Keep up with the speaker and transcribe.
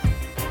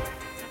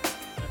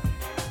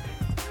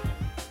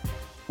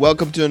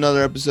Welcome to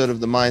another episode of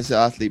the Mindset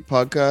Athlete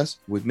Podcast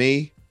with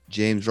me,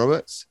 James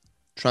Roberts,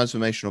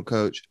 transformational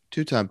coach,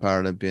 two-time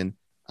Paralympian,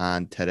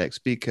 and TEDx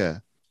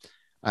speaker.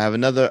 I have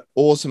another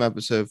awesome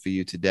episode for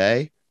you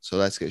today, so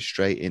let's get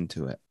straight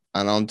into it.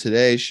 And on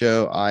today's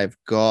show, I've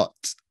got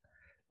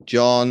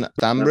John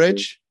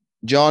Stanbridge.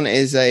 John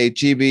is a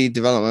GB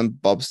development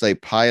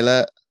bobsleigh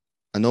pilot,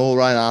 an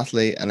all-round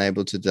athlete and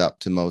able to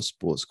adapt to most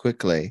sports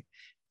quickly.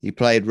 He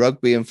played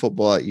rugby and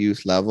football at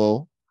youth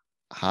level,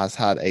 has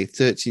had a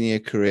 13-year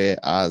career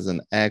as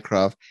an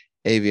aircraft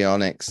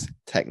avionics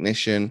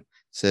technician,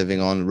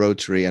 serving on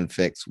rotary and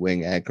fixed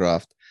wing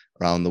aircraft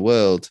around the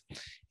world.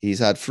 He's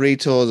had 3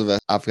 tours of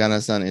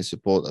Afghanistan in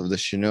support of the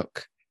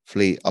Chinook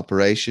fleet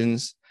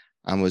operations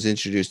and was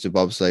introduced to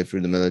bobsleigh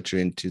through the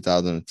military in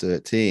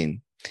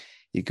 2013.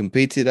 He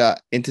competed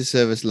at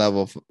inter-service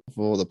level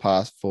for the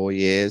past 4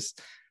 years,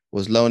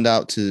 was loaned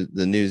out to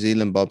the New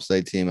Zealand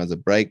bobsleigh team as a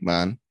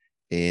brakeman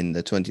in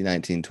the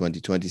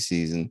 2019-2020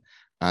 season,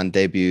 and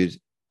debuted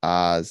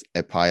as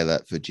a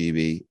pilot for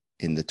GB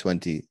in the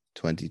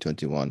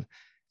 2020-21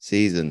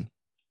 season.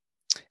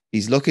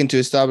 He's looking to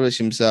establish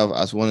himself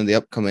as one of the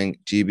upcoming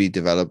GB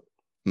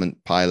development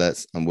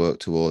pilots and work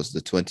towards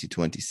the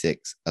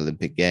 2026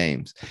 Olympic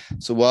Games.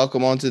 So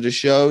welcome onto the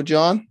show,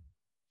 John.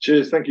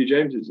 Cheers. Thank you,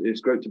 James.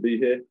 It's great to be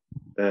here.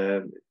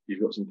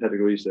 You've got some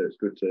pedigree, so it's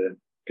good to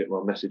get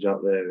my message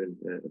out there and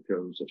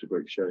appear on such a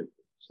great show.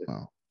 So.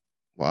 Wow.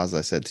 Well, as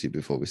I said to you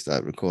before we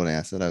started recording,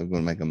 I said I was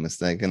going to make a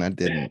mistake and I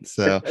didn't.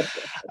 So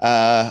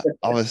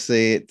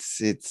obviously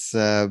it's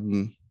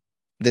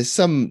there's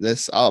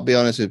I'll be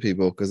honest with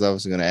people, because I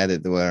was going to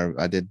edit the way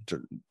I did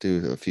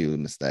do a few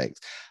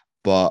mistakes,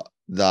 but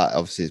that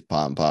obviously is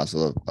part and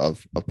parcel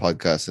of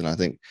podcasts. And I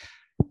think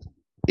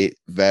it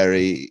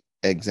very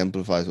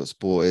exemplifies what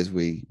sport is.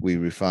 We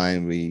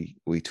refine, we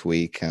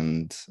tweak,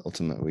 and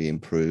ultimately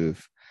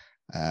improve.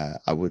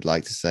 I would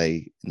like to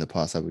say in the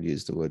past, I would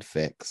use the word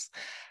fix.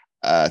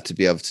 To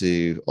be able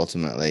to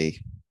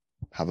ultimately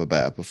have a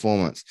better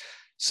performance.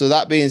 So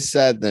that being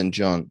said, then,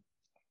 John,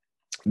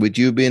 with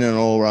you being an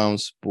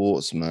all-round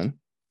sportsman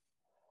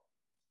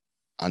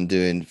and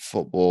doing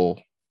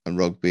football and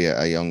rugby at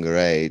a younger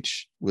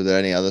age, were there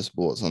any other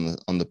sports on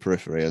the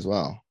periphery as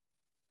well?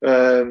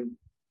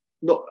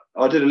 Not.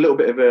 I did a little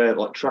bit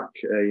of track.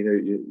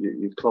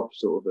 Your club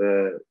sort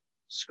of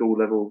school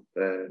level,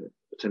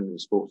 attending the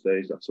sports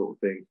days, that sort of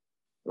thing.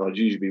 And I'd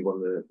usually be one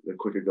of the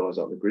quicker guys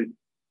out of the group.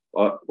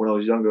 When I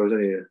was younger, I was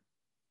only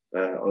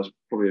I was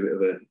probably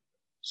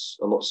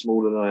a lot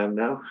smaller than I am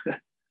now. I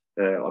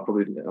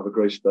probably didn't have a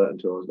growth spurt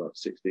until I was about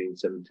 16,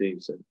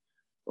 17. So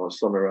I was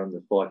somewhere around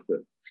the 5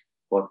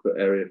 foot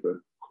area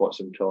for quite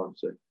some time.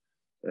 So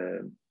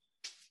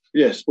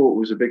sport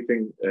was a big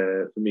thing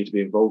for me to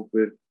be involved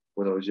with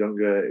when I was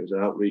younger. It was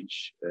an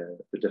outreach,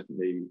 but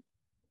definitely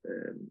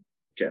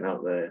getting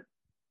out there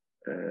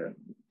and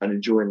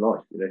enjoying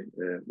life.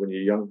 When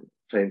you're young,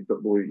 playing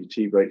football, your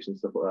tea breaks and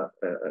stuff like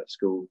that at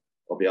school.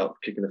 I'll be out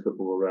kicking the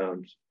football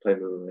around,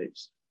 playing with my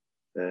mates,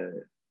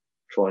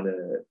 trying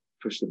to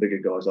push the bigger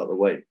guys out of the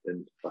way.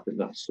 And I think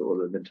that's sort of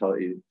the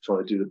mentality, trying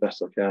to do the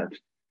best I can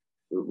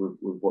with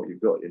what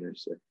you've got,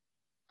 So.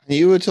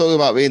 You were talking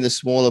about being the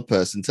smaller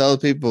person. Tell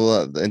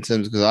people in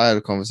terms, because I had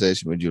a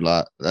conversation with you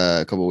a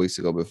couple of weeks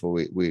ago before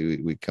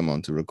we come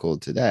on to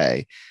record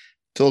today.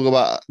 Talk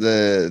about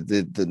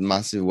the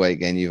massive weight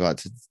gain you've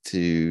had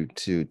to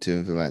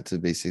implement to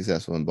be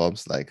successful in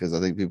bobsleigh, because I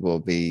think people will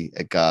be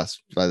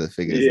aghast by the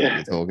figures that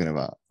you're talking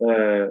about.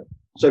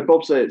 So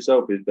bobsleigh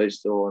itself is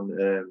based on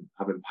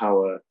having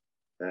power.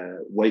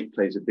 Weight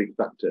plays a big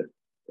factor.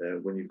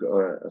 When you've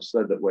got a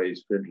sled that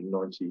weighs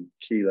 390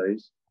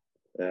 kilos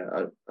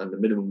and the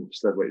minimum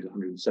sled weight is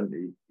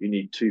 170, you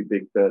need 2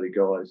 big burly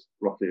guys,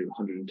 roughly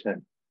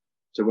 110.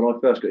 So when I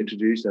first got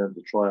introduced and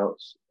the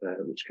tryouts,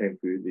 which came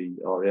through the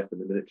RAF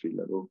and the military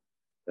level,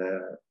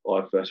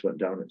 I first went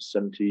down at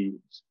 70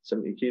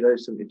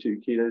 kilos, 72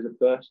 kilos at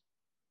first.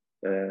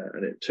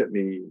 And it took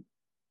me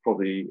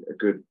probably a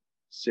good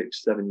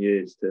 6-7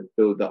 years to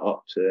build that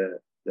up to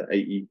the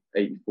 80,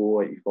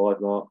 84,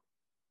 85 mark.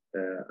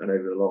 And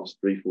over the last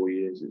 3-4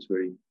 years, it's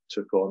really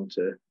took on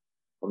to,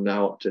 I'm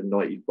now up to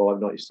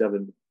 95,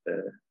 97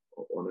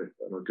 on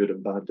a good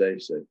and bad day.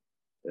 So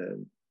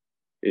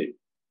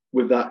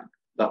with that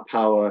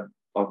power,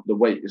 the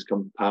weight has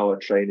come power,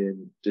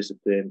 training,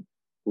 discipline,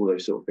 all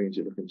those sort of things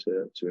you're looking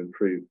to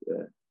improve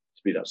to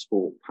be that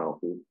sport,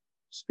 powerful,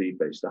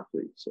 speed-based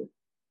athlete. So,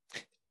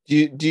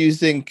 do you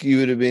think you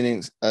would have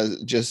been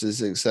just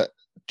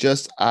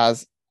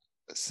as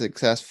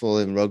successful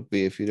in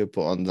rugby if you'd have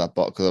put on that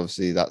box? Because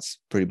obviously that's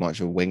pretty much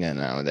a winger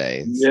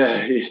nowadays.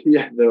 Yeah.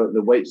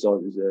 The weight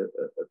size is a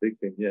big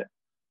thing.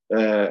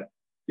 Yeah,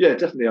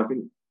 definitely. I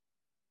think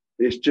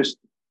it's just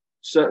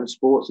certain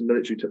sports and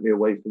military took me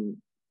away from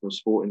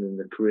sporting, and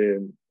the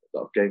career that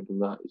I've gained from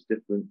that is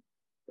different,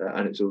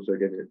 and it's also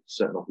getting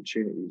certain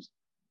opportunities.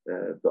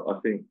 But I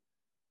think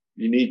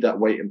you need that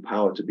weight and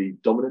power to be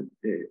dominant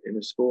in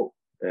a sport.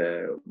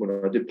 When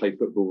I did play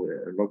football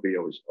and rugby,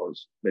 I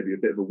was maybe a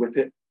bit of a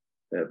whippet.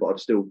 but I'd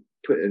still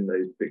put in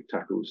those big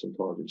tackles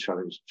sometimes and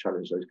challenge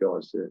those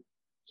guys to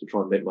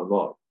try and make my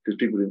mark, because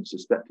people didn't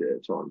suspect it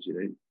at times.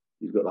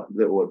 You've got that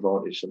little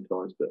advantage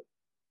sometimes, but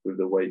with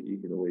the weight you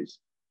can always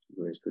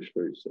push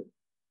through. So.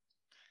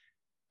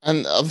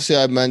 And obviously,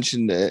 I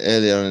mentioned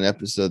earlier on an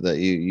episode that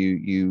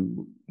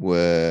you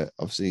were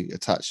obviously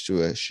attached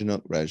to a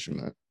Chinook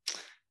regiment,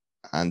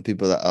 and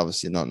people that are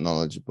obviously not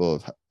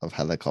knowledgeable of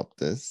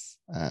helicopters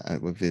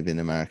and within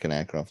American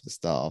aircraft to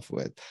start off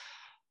with.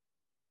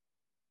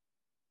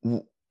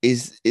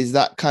 Is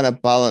that kind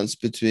of balance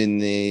between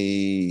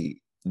the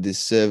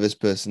service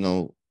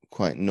personnel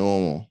quite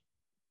normal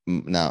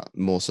now,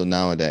 more so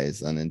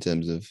nowadays, than in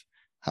terms of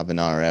having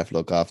RAF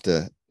look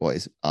after what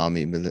is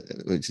army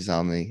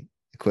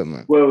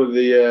equipment? Well,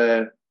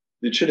 the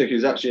Chinook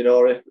is actually an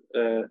RAF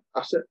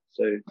asset,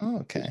 so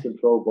okay. It's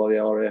controlled by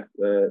the RAF.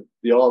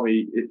 The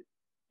army,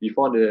 you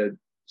find a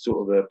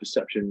sort of a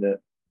perception that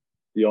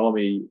the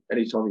army,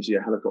 anytime you see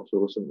a helicopter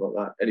or something like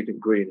that, anything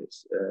green,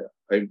 it's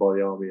owned by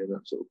the army and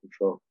that sort of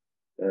control.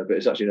 But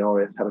it's actually an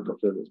RAF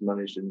helicopter that's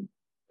managed and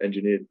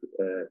engineered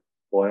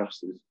by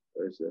us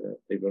as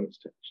avionics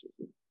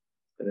technicians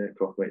and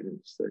aircraft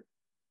maintenance. So,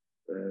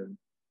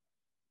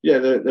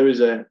 there is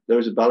a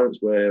balance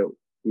where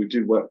we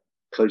do work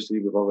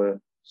closely with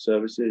other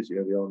services,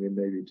 the Army and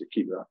Navy, to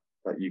keep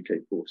that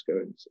UK force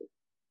going. So.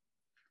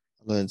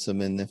 I learned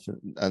something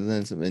different. I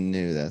learned something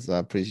new there, so I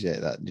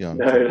appreciate that, John.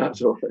 No,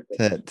 that's all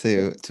right.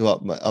 To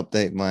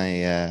update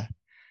my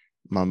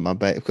my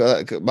but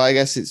I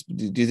guess it's.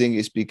 Do you think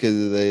it's because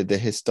of the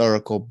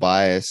historical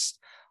bias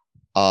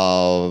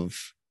of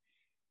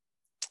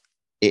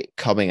it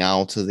coming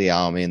out of the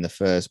army in the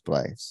first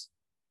place,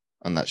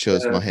 and that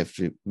shows my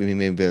history?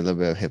 Maybe a little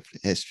bit of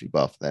history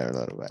buff there, a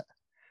little bit.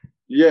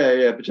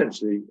 Yeah,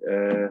 potentially.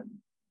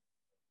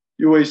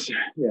 You always,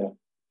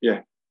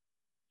 yeah.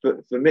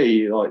 But for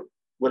me, like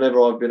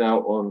whenever I've been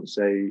out on,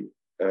 say,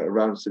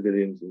 around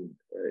civilians and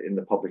in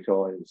the public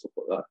eye and stuff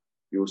like that,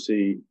 you'll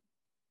see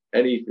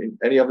any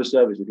other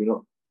service. If you're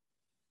not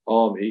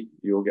army,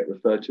 you'll get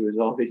referred to as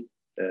army.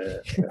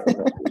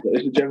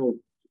 It's a general.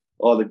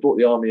 Oh, they brought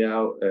the army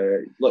out.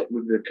 Like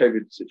with the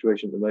COVID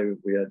situation at the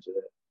moment, we had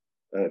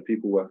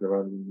people working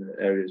around in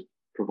areas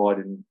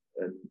providing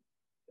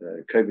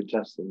COVID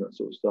tests and that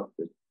sort of stuff.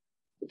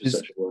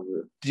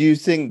 Do you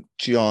think,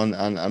 John,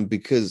 and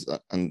because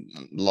and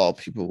a lot of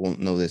people won't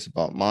know this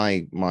about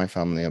my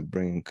family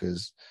upbringing,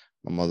 because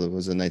my mother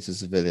was a native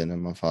civilian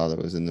and my father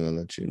was in the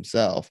military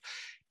himself.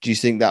 Do you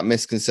think that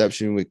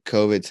misconception with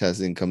COVID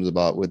testing comes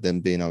about with them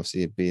being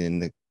in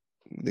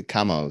the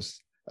camos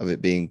of it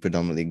being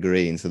predominantly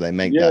green, so they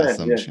make that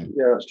assumption?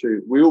 Yeah, that's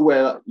true. We all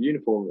wear that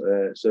uniform.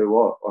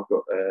 So I've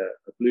got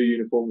a blue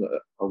uniform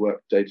that I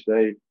work day to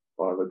day.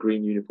 I have a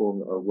green uniform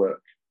that I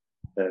work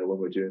when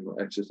we're doing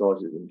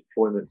exercises and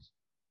deployments,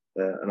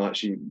 and I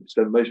actually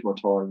spend most of my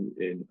time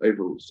in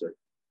overalls. So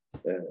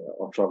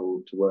I'll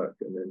travel to work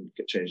and then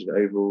get changed into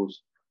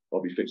overalls.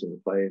 I'll be fixing the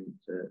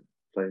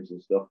planes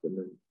and stuff, and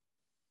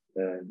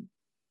then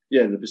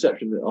the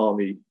perception that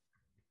army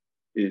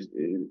is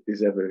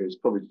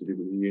probably to do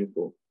with the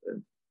uniform.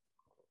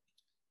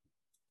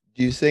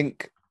 Do you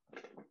think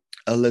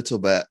a little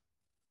bit,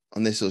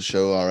 and this will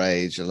show our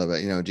age a little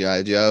bit,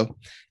 G.I. Joe,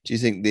 do you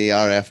think the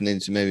RAF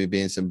needs to maybe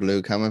be in some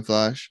blue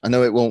camouflage? I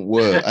know it won't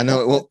work. I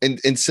know it won't,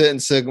 in certain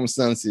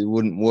circumstances it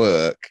wouldn't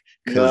work,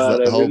 because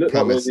the whole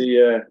premise. Like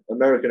the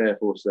American Air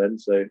Force then,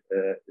 so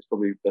it's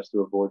probably best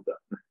to avoid that.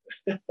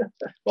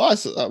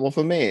 Well,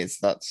 for me,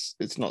 it's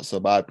not so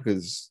bad,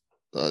 because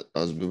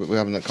we were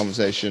having that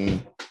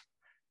conversation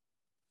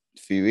a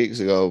few weeks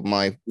ago.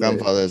 My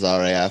grandfather's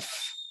RAF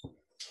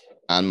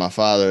and my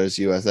father is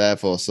US Air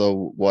Force.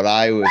 So what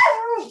I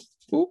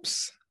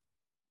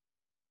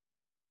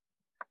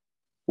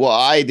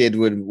did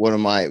with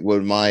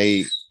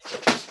my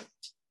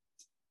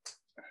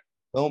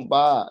don't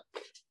bark.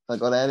 I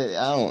got to edit it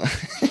out.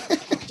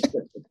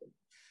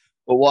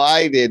 But what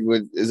I did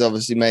is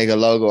obviously make a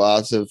logo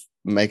out of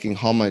making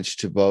homage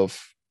to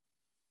both,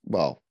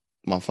 well,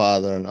 my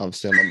father, and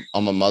obviously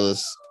on my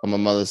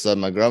mother's side,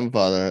 my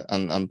grandfather,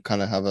 and I'm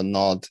kind of have a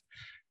nod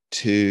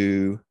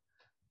to,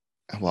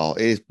 well,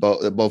 it is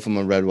both of them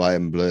are red, white,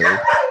 and blue.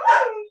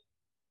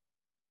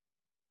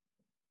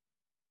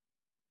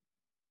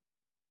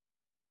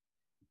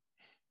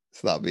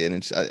 So that'd be an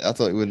interesting. I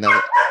thought it would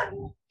never.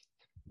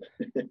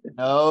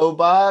 No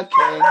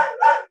barking.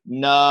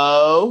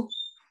 No.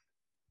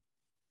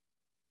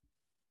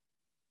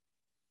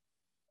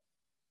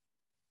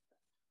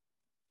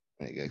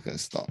 There you go. Gonna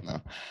stop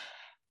now.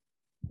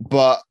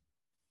 But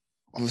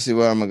obviously,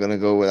 where am I going to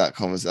go with that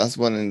conversation? That's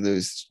one of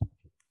those.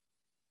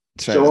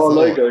 So our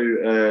logo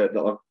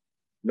that I've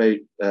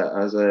made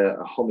as a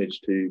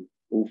homage to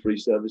all three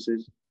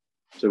services.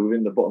 So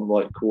within the bottom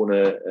right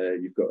corner,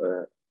 you've got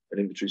an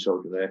infantry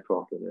soldier, an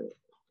aircraft, and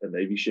a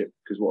navy ship.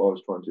 Because what I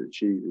was trying to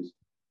achieve is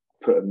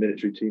put a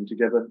military team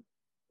together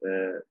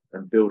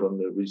and build on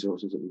the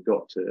resources that we've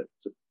got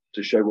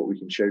to show what we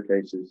can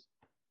showcase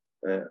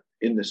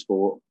in the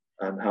sport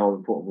and how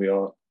important we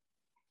are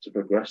to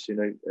progress.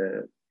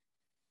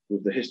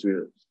 with the history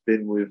that's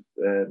been with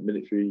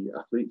military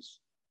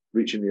athletes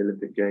reaching the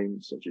Olympic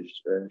Games, such as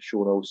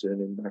Sean Olsen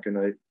in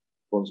Nagano,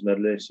 bronze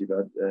medalist. You've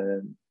had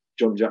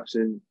John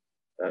Jackson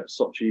at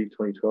Sochi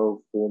 2012,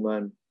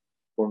 four-man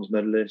bronze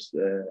medalist,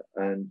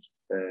 and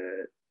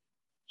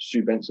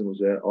Stu Benson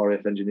was an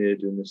RAF engineer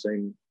doing the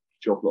same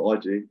job that I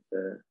do,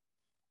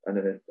 and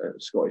a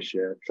Scottish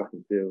track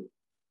and field,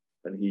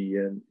 and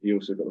he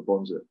also got the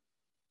bronze at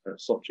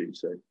Sochi.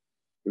 So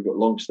we've got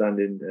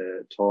long-standing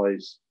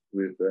ties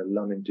with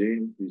Lamin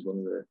Doon, who's one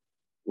of the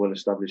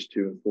well-established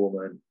 2 and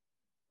 4-man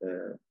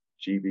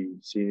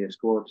GB senior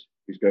squad,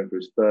 who's going for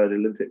his 3rd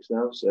Olympics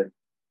now. So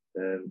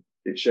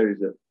it shows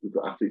that we've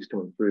got athletes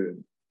coming through,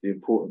 and the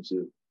importance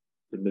of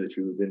the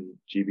military within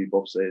GB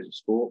bobsleigh as a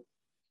sport,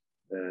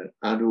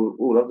 and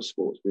all other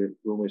sports. We're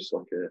almost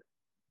like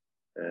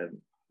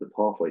the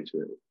pathway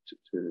to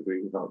a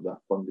degree without that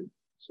funding.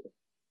 So.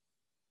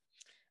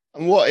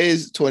 And what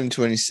is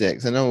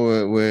 2026? I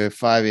know we're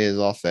 5 years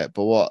off it,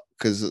 but what?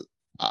 Because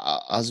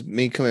as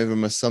me coming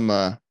from a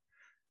summer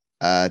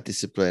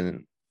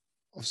discipline,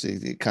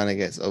 obviously it kind of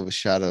gets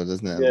overshadowed,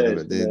 doesn't it? Yeah, a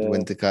little bit. The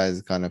winter guys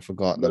kind of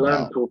forgotten Milan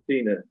about.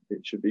 Cortina,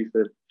 it should be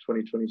for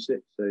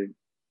 2026. So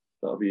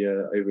that'll be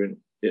over in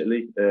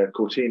Italy.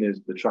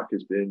 Cortina's, the track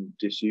has been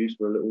disused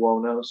for a little while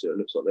now, so it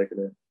looks like they're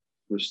going to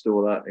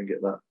restore that and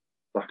get that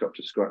back up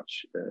to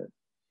scratch. I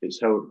think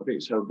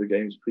it's held the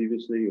games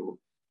previously or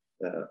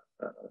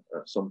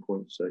at some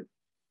point. So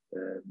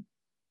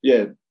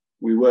yeah,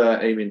 we were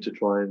aiming to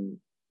try and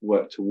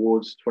work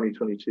towards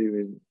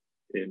 2022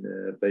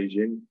 in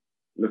Beijing.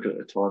 Looking at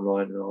the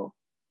timeline and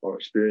our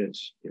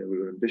experience, we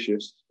were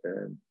ambitious,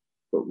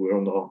 but we're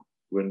on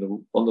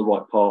the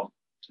right path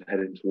to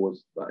heading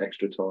towards that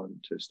extra time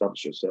to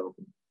establish yourself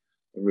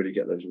and really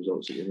get those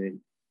results that you need.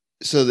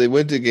 So the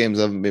winter games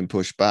haven't been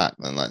pushed back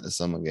then, like the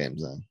summer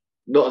games then?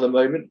 Not at the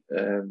moment.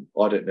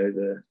 I don't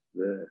know.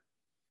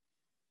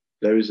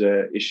 There is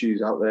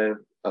issues out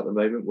there at the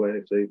moment where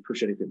if they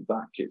push anything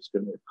back, it's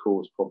going to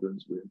cause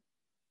problems with,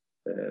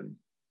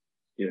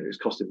 it's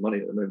costing money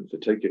at the moment for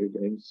Tokyo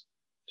Games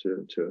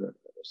to a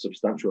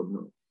substantial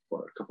amount,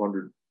 like a couple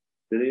 $100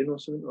 billion or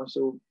something. I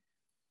saw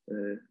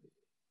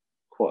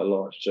quite a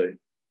large. So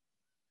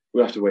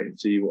we'll have to wait and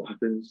see what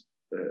happens.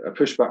 A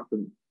pushback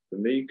for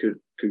me could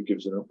give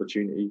us an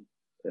opportunity,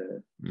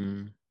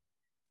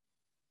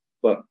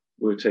 but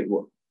we'll take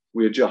what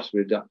we adjust,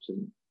 we adapt,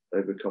 and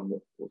overcome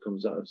what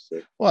comes at us.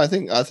 So. Well, I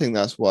think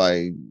that's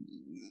why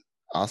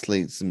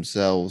athletes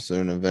themselves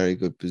are in a very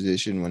good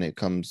position when it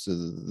comes to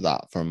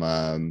that,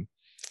 from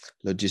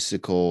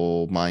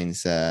logistical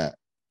mindset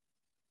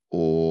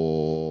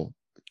or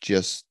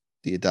just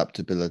the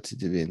adaptability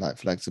to being like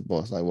flexible.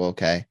 It's like, well,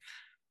 okay,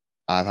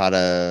 I've had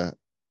a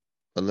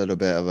little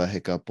bit of a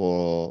hiccup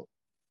or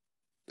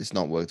it's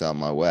not worked out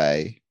my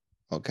way.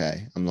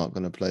 Okay, I'm not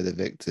going to play the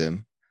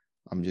victim.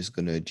 I'm just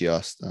going to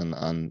adjust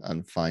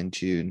and fine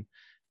tune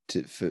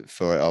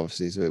for it,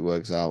 obviously, so it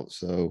works out.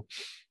 So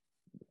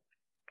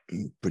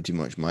pretty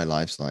much my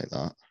life's like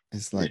that.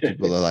 It's like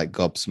people are like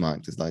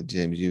gobsmacked. It's like,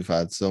 James, you've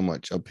had so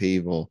much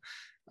upheaval,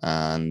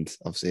 and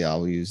obviously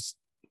I'll use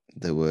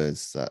the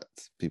words that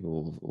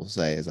people will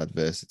say as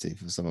adversity.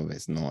 For some of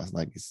it's not. It's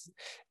like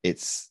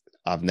it's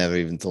I've never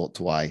even thought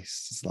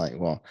twice. It's like,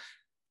 well,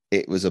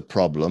 it was a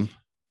problem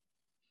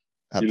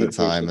at the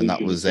time, and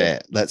that was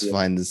it. Let's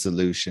find the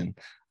solution.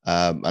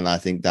 And I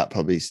think that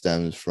probably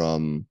stems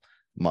from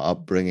my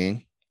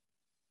upbringing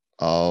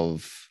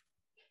and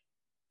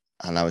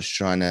I was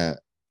trying to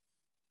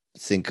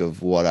think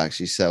of what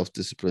actually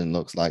self-discipline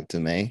looks like to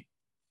me,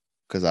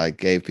 because I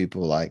gave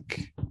people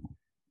like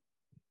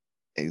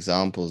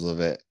examples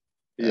of it.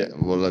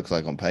 What it looks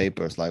like on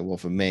paper. It's like, well,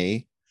 for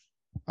me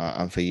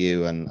and for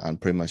you and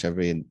pretty much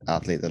every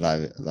athlete that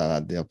I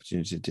had the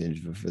opportunity to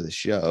interview for the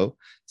show,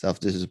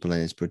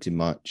 self-discipline is pretty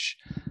much,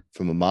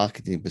 from a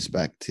marketing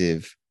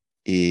perspective,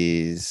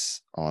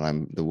 is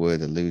the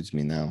word eludes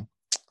me now.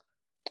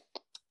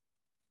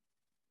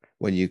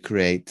 When you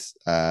create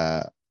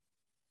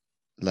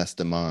less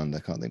demand, I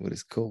can't think what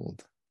it's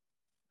called.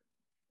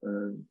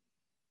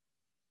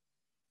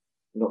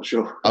 Not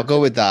sure. I'll go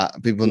with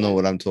that. People know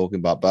what I'm talking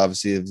about. But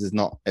obviously,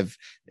 if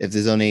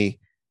there's only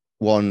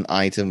one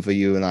item for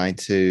you and I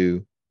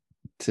to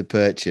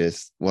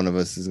purchase, one of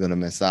us is going to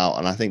miss out.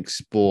 And I think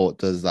sport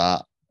does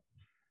that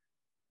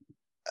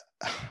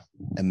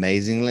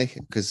amazingly,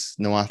 because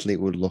no athlete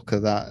would look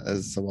at that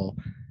as, well,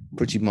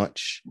 pretty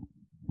much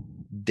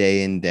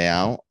day in, day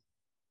out.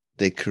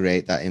 They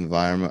create that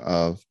environment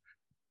of,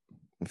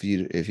 if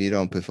you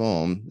don't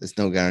perform, there's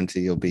no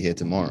guarantee you'll be here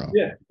tomorrow.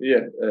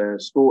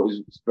 Sport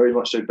is very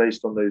much so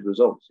based on those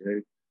results,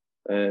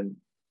 and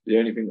the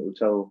only thing that will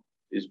tell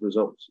is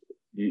results.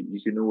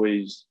 You can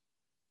always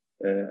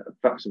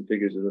facts and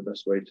figures are the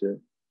best way to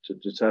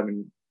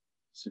determine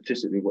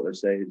statistically what they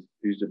say is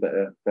who's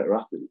the better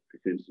athlete,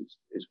 because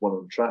it's one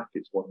on track,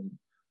 it's one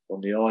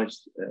on the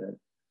ice,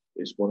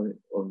 it's one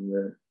on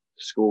the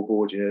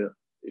scoreboard.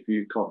 If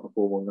you can't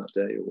perform on that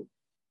day, or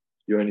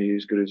you're only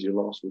as good as your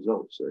last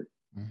result. So,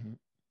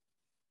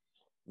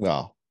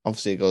 well,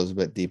 obviously it goes a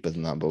bit deeper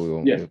than that, but we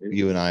won't. Yeah,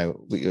 You and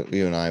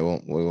I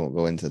won't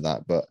go into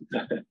that. But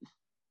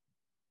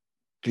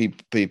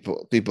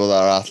people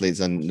that are athletes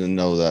and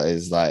know that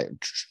is like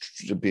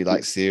to be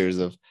like series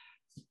of,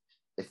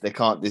 if they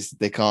can't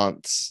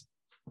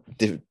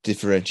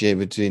differentiate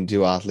between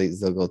two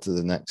athletes, they'll go to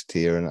the next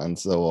tier and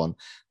so on,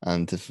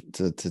 and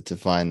to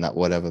find that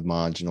whatever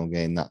marginal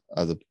gain that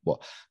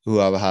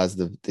whoever has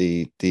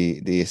the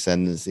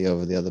ascendancy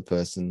over the other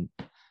person,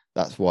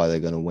 that's why they're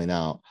going to win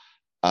out.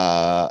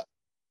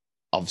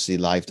 Obviously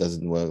life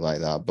doesn't work like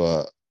that,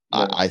 but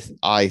no.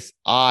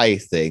 I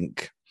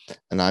think,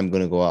 and I'm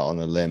going to go out on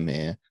a limb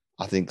here,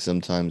 I think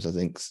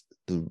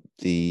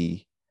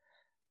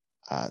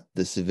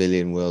the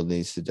civilian world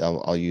needs to,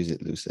 I'll use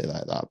it loosely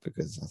like that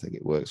because I think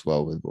it works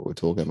well with what we're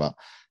talking about.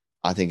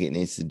 I think it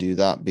needs to do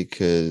that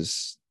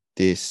because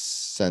this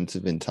sense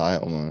of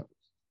entitlement,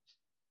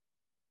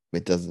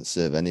 it doesn't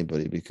serve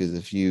anybody, because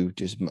if you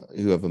just,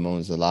 whoever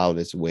moans the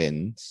loudest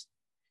wins,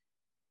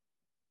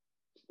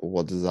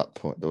 what does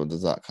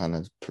that kind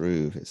of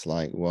prove? It's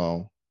like,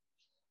 well,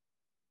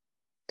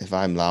 if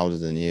I'm louder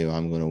than you,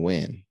 I'm going to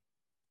win.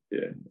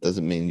 Yeah.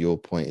 Doesn't mean your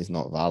point is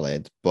not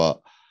valid,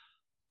 but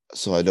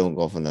so I don't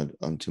go off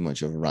on too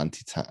much of a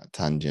ranty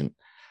tangent.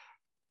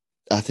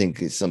 I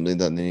think it's something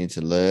that they need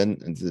to learn,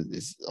 and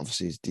it's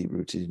deep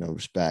rooted,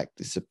 respect,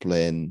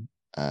 discipline,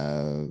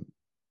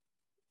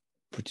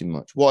 pretty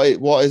much.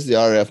 What is the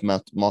RAF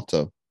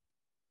motto?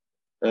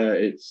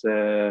 It's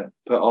per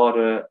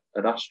arda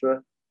ad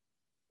astra,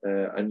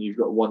 and you've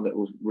got one that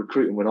was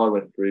recruiting when I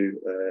went through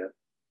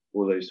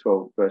all those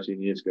 12,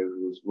 13 years ago,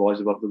 was rise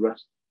above the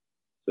rest.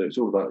 So it's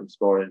all about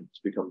inspiring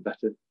to become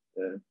better.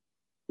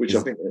 Which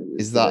I think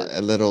is that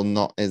a little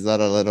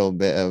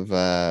bit of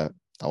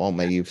I won't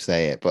make you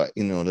say it, but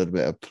a little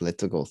bit of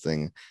political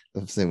thing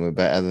of saying we're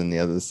better than the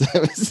other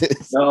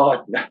services.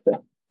 No,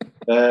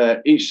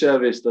 each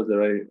service does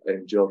their own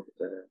job,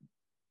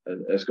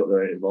 and it's got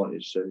their own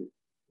advantage. So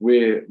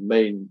we're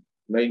main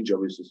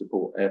job is to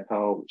support air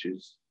power, which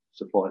is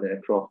supplying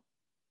aircraft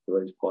for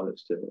those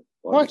pilots to.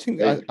 Well, I think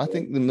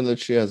the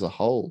military as a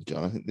whole,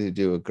 John, I think they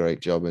do a great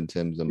job in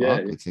terms of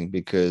marketing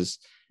because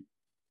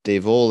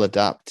they've all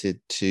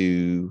adapted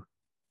to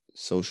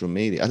social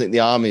media. I think the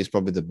army is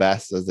probably the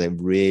best, as they've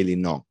really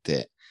knocked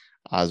it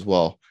as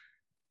well.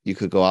 You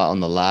could go out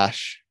on the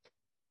lash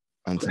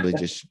until they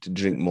just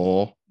drink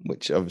more,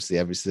 which obviously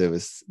every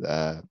service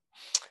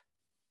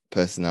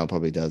personnel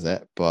probably does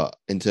it. But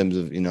in terms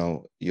of,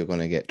 you're going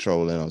to get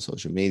trolling on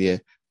social media.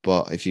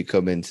 But if you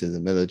come into the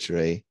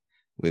military,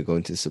 we're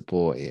going to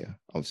support you.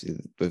 Obviously,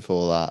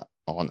 before that,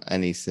 on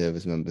any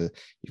service member,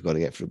 you've got to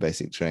get through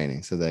basic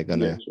training. So they're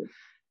going to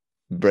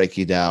break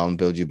you down,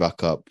 build you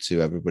back up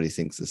to everybody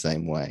thinks the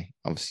same way.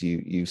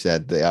 Obviously, you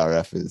said the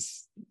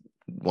RF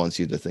wants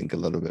you to think a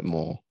little bit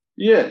more.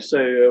 Yeah,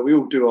 so we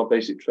all do our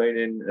basic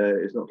training.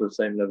 It's not to the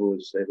same level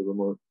as, say,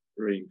 the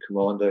Marine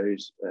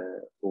Commandos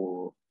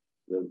or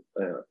the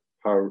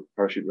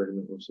parachute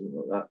regiment or something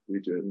like that. We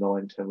do a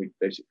 9-10 week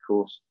basic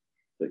course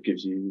that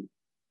gives you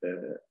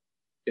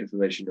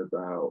information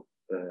about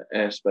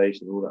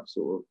airspace and all that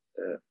sort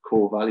of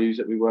core values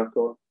that we work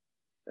on.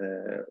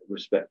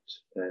 Respect,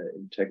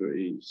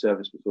 integrity,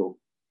 service before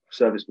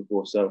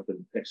self,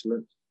 and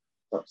excellence.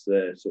 That's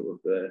their sort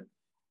of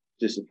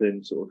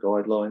discipline sort of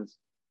guidelines,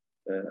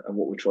 and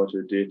what we try to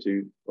adhere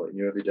to, like in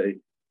your everyday,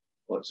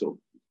 like sort of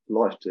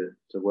life to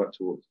work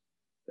towards.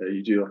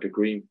 You do like a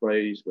green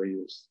phrase where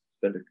you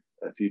spend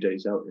a few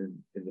days out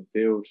in the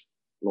field,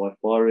 live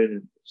firing,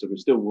 and so we're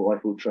still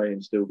rifle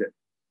trained, still get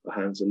our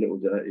hands a little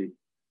dirty,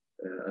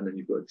 and then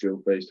you've got a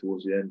drill phase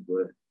towards the end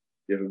where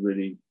you have a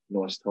really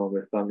nice time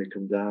where family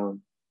come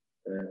down,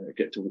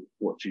 get to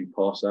watch you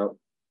pass out,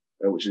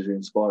 which is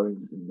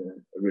inspiring and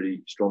a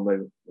really strong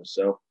moment for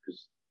myself,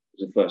 because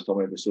it was the first time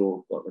I ever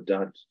saw like my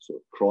dad sort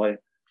of cry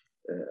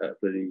at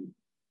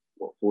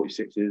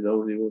 46 years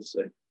old he was.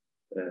 So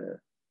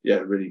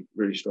really,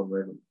 really strong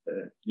moment.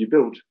 You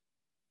build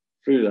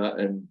through that,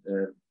 and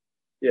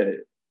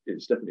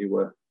it's definitely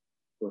worth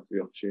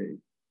the opportunity.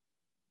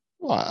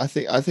 Well, I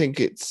think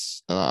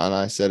it's, and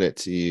I said it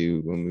to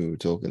you when we were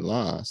talking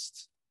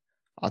last.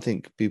 I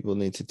think people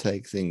need to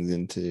take things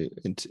into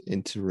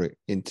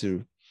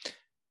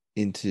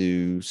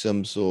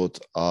some sort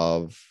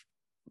of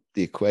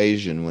the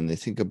equation when they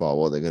think about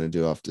what they're going to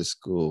do after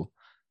school.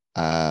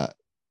 I'm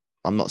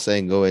not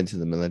saying go into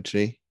the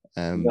military.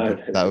 No,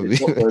 that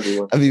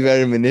would be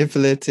very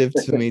manipulative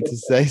to me to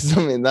say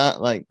something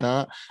like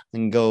that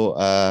and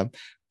go.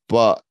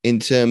 But in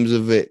terms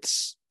of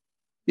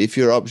if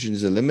your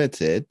options are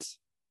limited,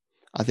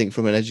 I think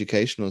from an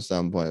educational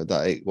standpoint,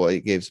 what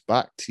it gives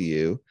back to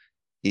you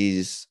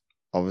is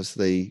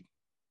obviously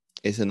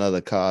it's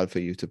another card for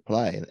you to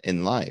play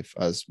in life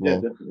as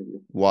well.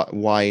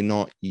 Why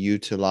not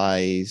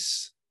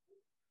utilize?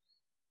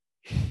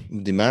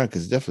 The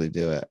Americans definitely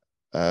do it.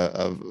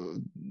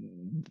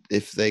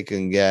 If they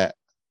can get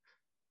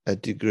a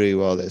degree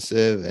while they're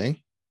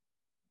serving,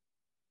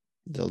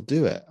 they'll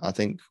do it. I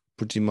think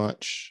pretty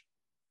much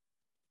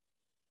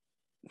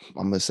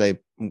I'm gonna say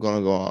I'm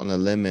gonna go out on a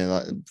limb here,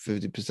 like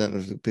 50%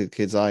 of the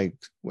kids I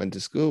went to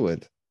school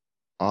with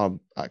are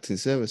acting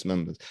service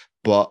members.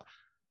 But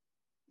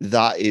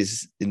that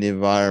is an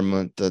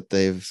environment that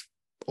they've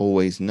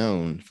always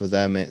known. For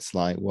them, it's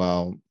like,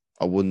 well,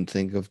 I wouldn't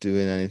think of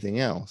doing anything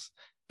else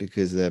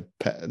because they're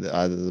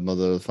either the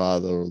mother or the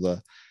father or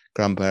the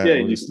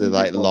grandparent, or just the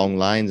like long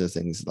lines of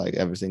things, like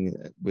everything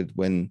with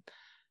when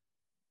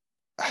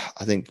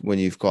I think when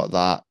you've got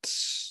that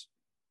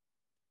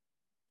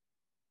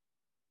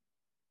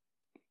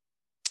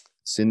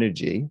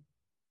synergy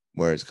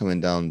where it's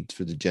coming down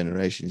through the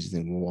generations, you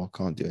think, well, I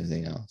can't do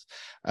anything else.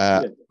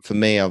 For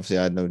me, obviously,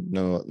 I had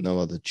no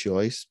other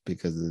choice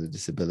because of the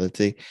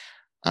disability,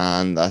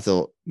 and I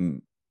thought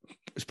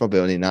it's probably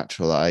only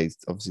natural that I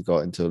obviously got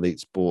into elite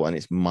sport, and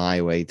it's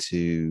my way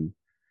to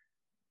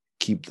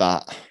keep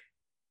that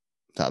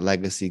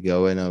legacy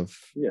going of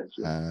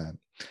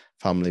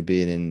family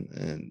being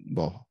in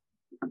well,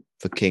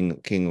 for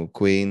king or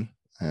queen,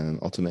 and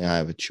ultimately I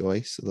have a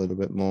choice a little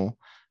bit more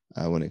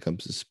when it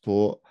comes to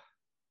sport.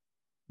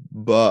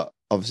 But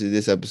obviously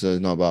this episode is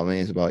not about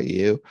me, it's about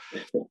you.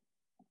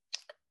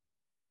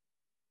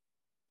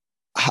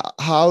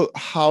 How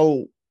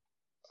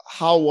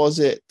was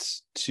it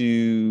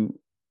to,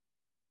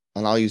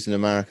 and I'll use an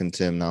American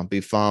term now,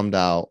 be farmed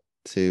out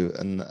to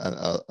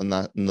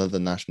another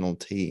national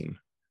team?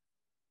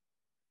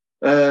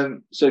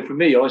 So for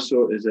me, I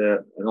saw it as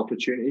an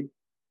opportunity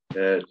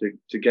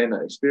to gain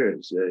that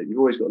experience. You've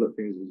always got to look at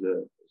things as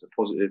a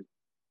positive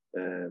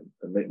and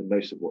make the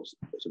most of what's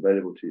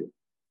available to you.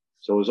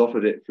 So I was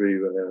offered it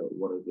through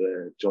one of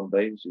John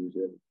Baines, who was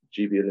a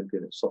GB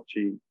Olympian at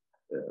Sochi,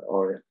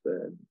 RF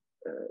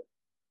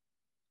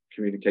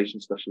communication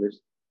specialist,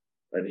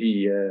 and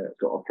he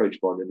got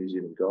approached by the New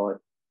Zealand guy.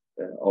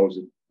 I was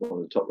one of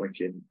the top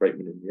ranking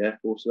brakemen in the Air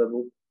Force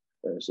level,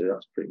 so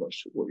that's pretty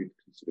much what you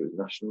consider as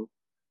national.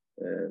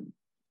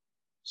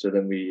 So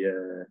then we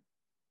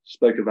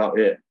spoke about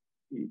it.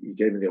 He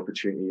gave me the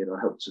opportunity, and I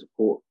helped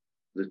support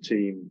the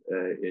team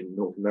in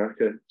North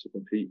America to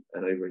compete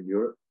and over in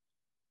Europe.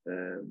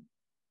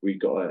 We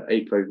got an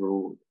 8th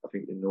overall, I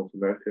think, in North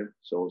America.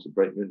 So I was a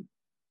brakeman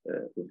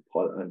with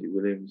pilot Andy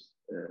Williams.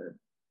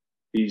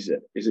 His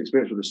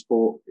experience with the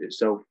sport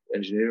itself,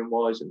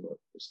 engineering-wise, and the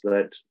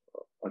sled,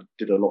 I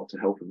did a lot to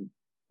help him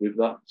with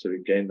that. So he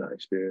gained that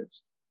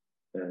experience.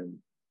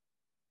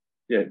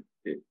 It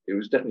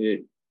was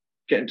definitely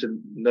getting to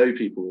know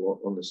people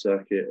on the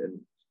circuit and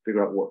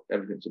figure out what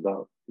everything's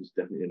about is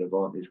definitely an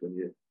advantage when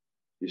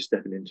you're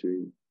stepping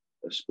into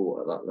a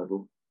sport at that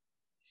level.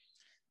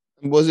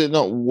 Was it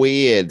not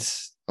weird,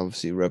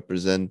 obviously,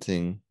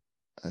 representing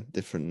a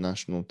different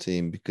national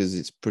team, because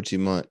it's pretty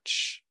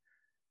much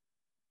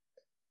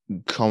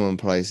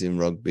commonplace in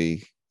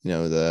rugby,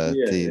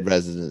 the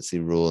residency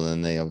rule,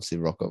 and they obviously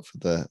rock up for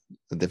the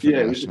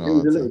different nationality.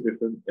 It was a little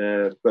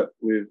different, but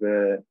with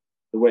the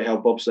way how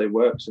bobsleigh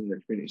works and the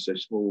community is so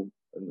small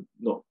and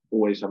not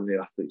always having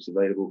the athletes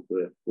available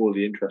for all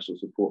the interest or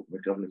support from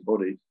the governing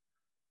body,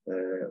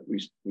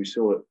 we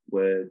saw it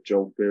where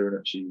Joel Fearon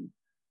actually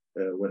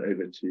went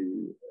over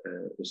to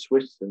the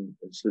Swiss and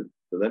stood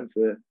for them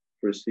for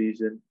a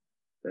season.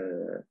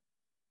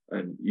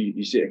 And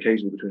you see it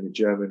occasionally between the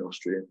German,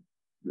 Austrian,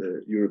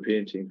 the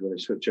European teams when they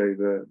switch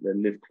over, they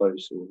live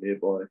close or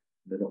nearby.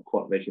 They're not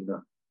quite making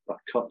that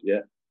cut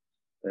yet.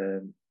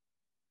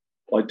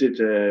 I did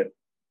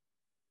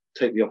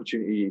take the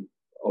opportunity.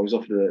 I was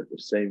offered the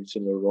same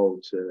similar role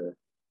to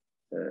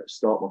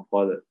start my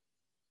pilot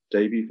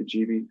debut for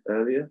GB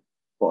earlier,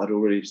 but I'd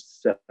already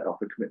set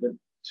up a commitment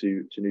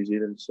to New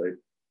Zealand. So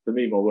for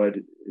me, my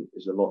word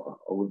is a lot.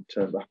 I wouldn't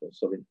turn back on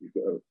something. You've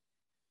got to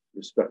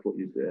respect what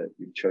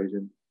you've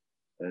chosen,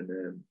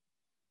 and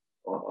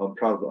I'm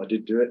proud that I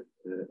did do it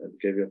and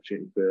gave the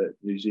opportunity for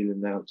New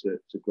Zealand now to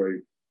grow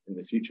in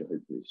the future,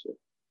 hopefully. So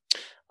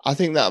I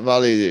think that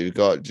value that you've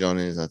got, John,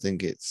 is I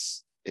think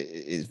it's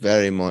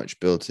very much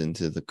built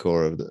into the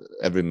core of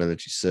every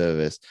military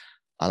service,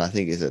 and I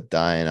think it's a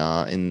dying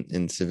art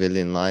in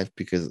civilian life,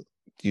 because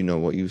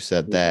what you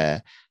said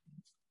there.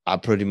 I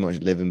pretty much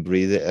live and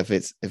breathe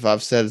it. If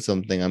I've said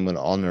something, I'm going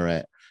to honor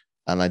it,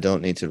 and I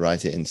don't need to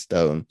write it in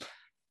stone.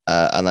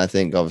 And I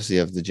think obviously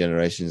of the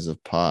generations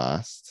of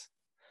past,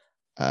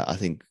 I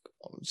think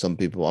some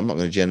people, I'm not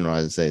going to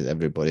generalize and say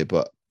everybody,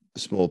 but a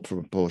small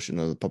proportion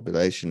of the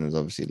population has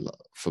obviously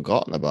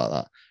forgotten about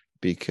that,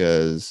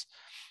 because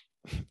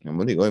I'm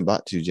only going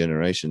back 2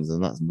 generations,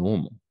 and that's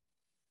normal.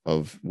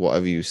 Of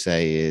whatever you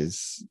say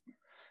is,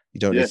 you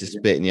don't need to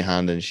spit in your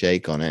hand and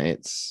shake on it.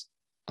 It's,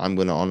 I'm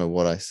going to honor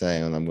what I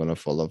say, and I'm going to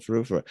follow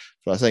through for it.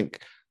 But I think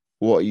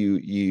what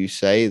you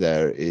say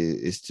there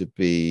is to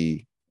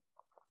be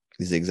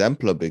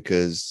exemplar,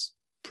 because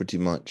pretty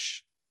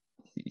much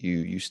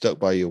you stuck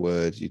by your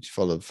word, you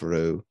followed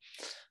through,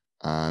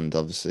 and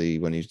obviously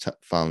when you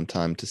found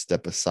time to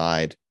step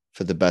aside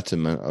for the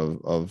betterment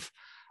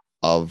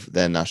of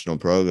their national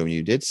program,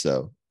 you did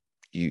so.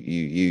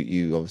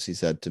 You obviously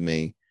said to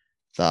me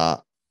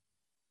that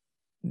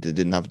it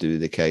didn't have to be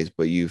the case,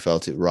 but you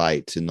felt it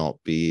right to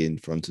not be in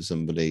front of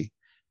somebody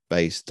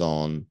based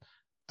on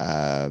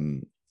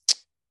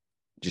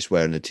just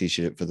wearing a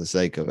t-shirt for the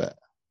sake of it,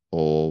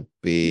 or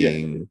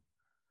being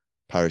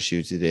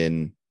parachuted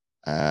in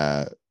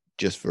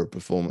just for a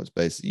performance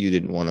base. You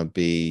didn't want to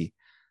be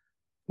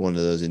one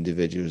of those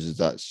individuals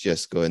that's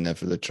just going there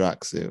for the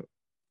tracksuit.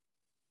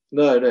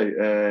 No.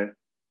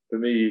 For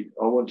me,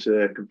 I want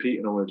to compete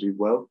and I want to do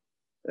well.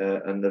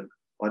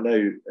 I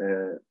know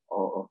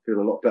I'll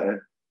feel a lot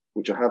better,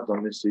 which I have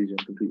done this season,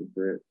 competing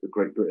for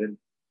Great Britain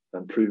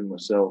and proving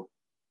myself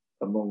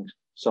among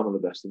some of the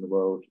best in the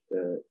world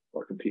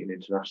by competing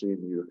internationally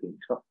in the European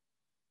Cup.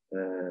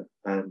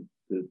 And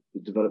the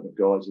development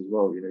guys as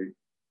well,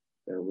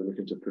 we're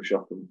looking to push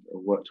up and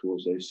work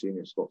towards those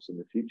senior spots in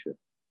the future.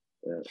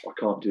 I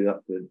can't do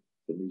that for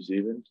New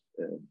Zealand.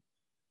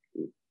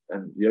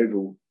 And the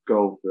overall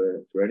goal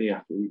for any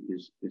athlete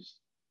is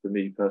for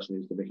me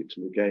personally, is to make it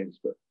to the games.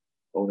 But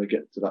I want to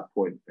get to that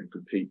point and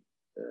compete.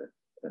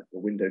 The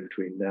window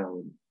between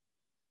now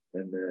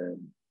and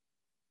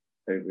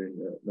over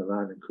in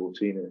Milan and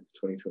Cortina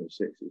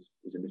 2026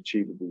 is an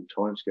achievable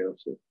timescale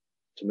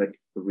to make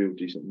a real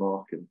decent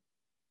mark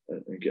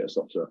and get us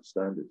up to that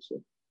standard.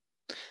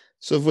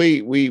 So if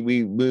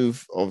we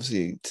move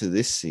obviously to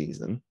this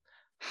season,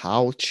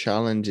 how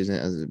challenging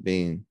has it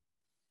been?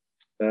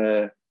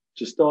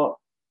 To start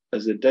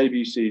as a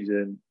debut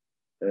season,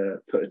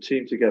 put a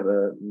team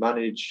together,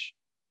 manage,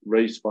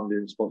 raise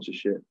funding,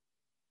 sponsorship,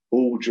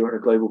 all during a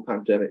global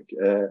pandemic.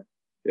 It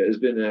has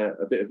been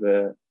a bit of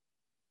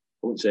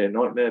I wouldn't say a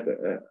nightmare, but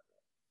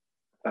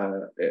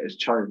it has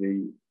challenged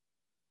me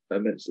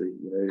immensely.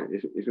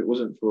 If it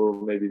wasn't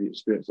for maybe the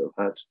experience that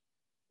I've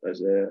had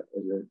as a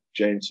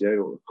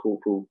JNCO or a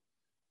corporal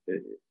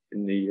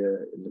in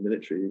the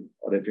military,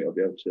 I don't think I'll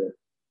be able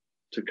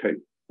to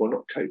cope. Well,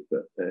 not cope,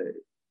 but I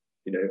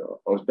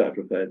was better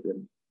prepared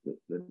than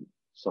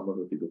some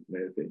other people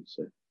may have been.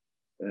 So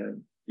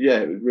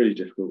it was really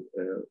difficult.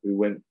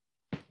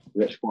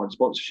 We had to find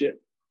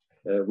sponsorship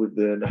with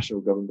the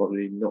national governing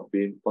body not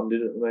being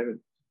funded at the moment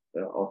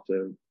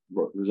after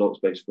results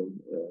based from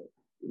the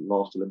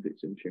last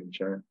Olympics in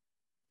Pyeongchang.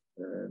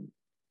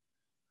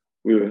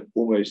 We were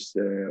almost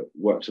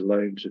worked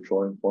alone to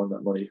try and find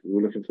that money. We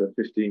were looking for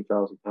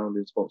 £15,000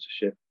 in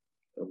sponsorship,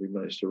 and we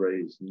managed to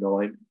raise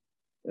 £9,000.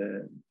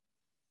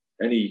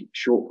 Any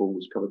shortfall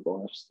was covered by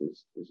us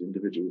as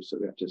individuals, so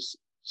we had to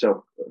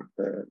self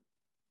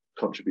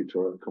contribute to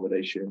our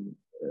accommodation,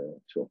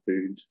 to our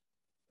food,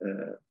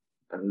 and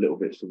a little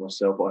bit for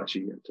myself. I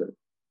actually had to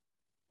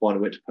find a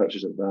way to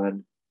purchase a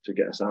van to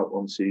get us out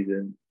on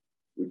season.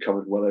 We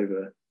covered well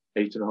over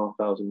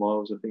 8,500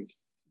 miles, I think.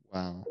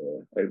 Wow.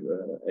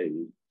 Over a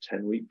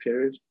 10-week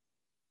period.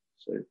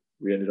 So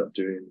we ended up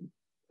doing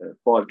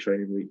 5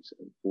 training weeks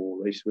and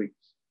 4 race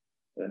weeks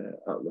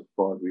out of the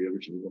 5 we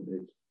originally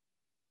wanted.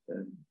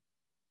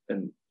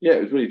 And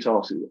it was really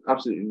tough. It was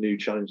absolutely new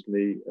challenge to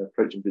me.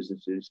 Approaching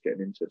businesses,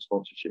 getting into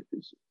sponsorship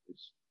is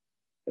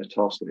a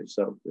task in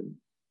itself. And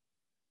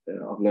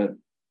I've learned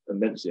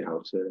immensely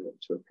how to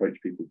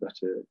approach people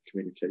better.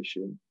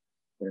 Communication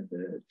and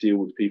deal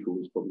with people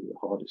is probably the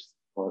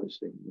hardest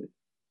thing.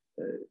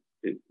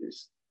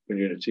 It's when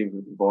you're in a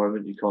team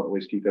environment, you can't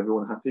always keep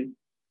everyone happy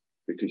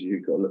because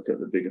you've got to look at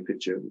the bigger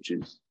picture, which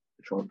is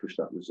to try and push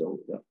that result,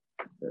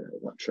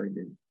 that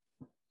training.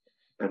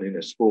 And in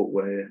a sport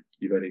where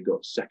you've only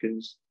got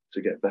seconds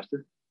to get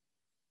better,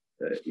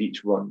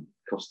 each run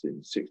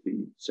costing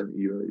 60, 70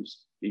 euros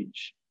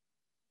each,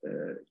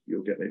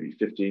 you'll get maybe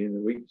 15 in a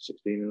week,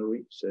 16 in a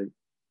week. So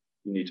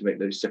you need to make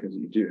those seconds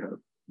that you do have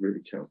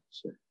really count.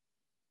 So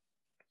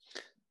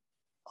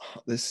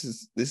this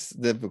is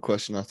the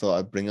question I thought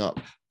I'd bring up.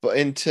 But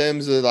in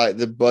terms of like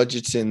the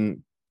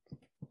budgeting,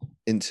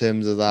 in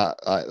terms of that,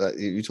 like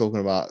you're talking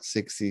about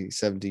 60,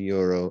 70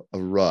 euro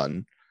a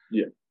run.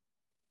 Yeah.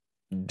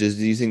 Do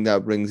you think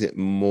that brings it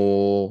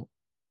more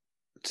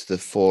to the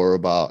fore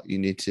about you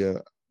need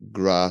to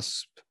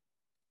grasp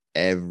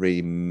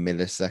every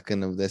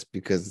millisecond of this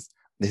because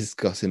this is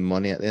costing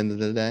money at the end of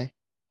the day?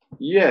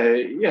 Yeah,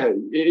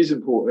 it is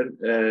important.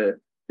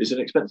 It's an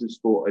expensive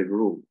sport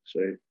overall.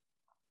 So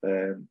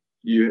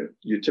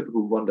your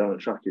typical run down a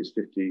track is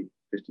 50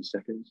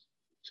 seconds,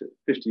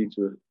 50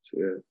 to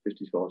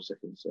 55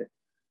 seconds, say.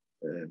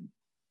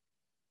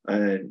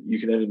 And you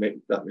can only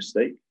make that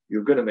mistake.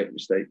 You're going to make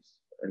mistakes.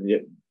 And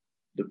yet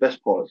the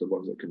best part is the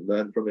ones that can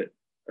learn from it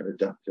and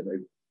adapt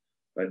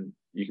and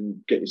you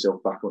can get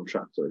yourself back on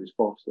track so it's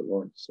faster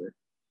lines. So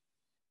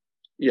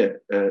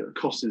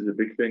cost is a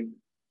big thing.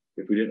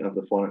 If we didn't have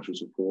the financial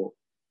support,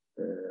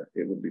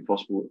 it wouldn't be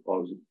possible. I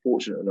was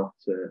fortunate enough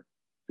to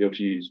be able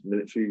to use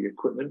military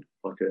equipment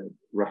like a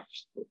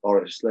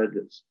RF sled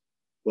that's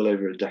well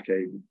over a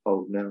decade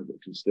old now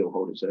but can still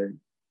hold its own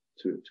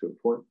to a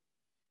point.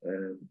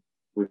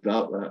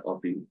 Without that,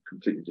 I'd be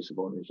completely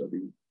disadvantaged. I'd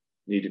be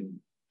needing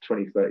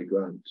 20-30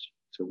 grand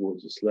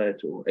towards a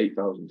sled, or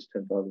 8,000 to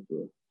 10,000 for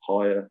a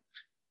hire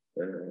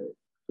for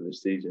the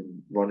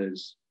season.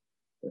 Runners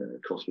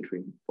cost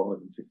between 5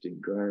 and 15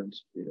 grand.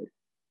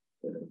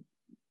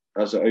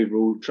 As an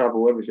overall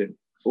travel, everything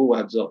all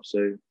adds up.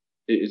 So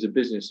it is a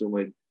business.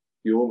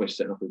 You're almost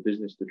setting up a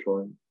business to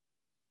try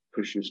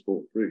push your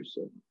sport through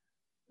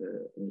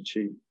and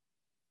achieve.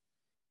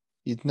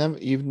 You'd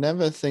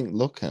never think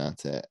looking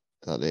at it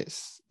that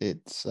it's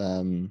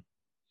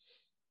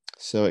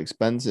so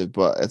expensive,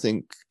 but I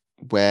think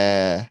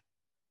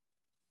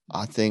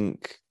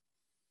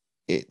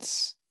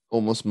it's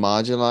almost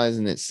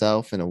marginalizing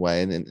itself in a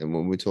way, and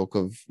when we talk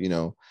of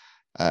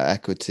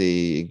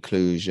equity,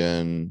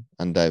 inclusion,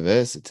 and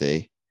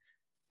diversity,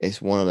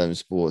 it's one of them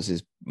sports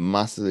is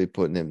massively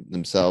putting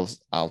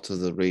themselves out of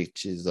the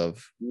reaches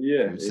of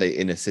say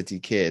inner city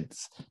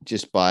kids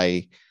just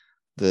by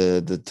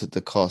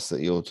the cost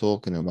that you're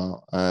talking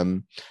about.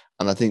 And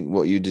I think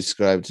what you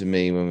described to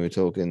me when we were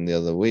talking the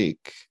other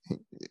week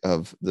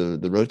of the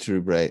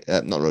rotary brake,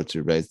 not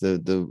rotary brakes,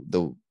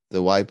 the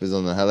wipers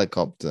on the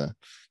helicopter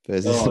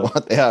versus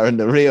what they are in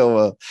the real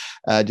world.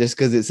 Just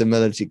because it's a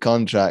military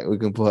contract, we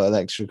can put an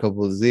extra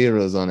couple of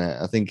zeros on it.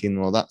 I'm thinking,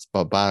 well, that's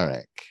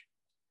barbaric.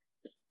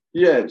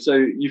 Yeah, so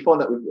you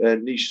find that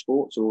with niche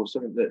sports or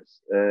something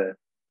that's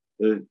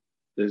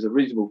there's a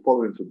reasonable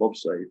following for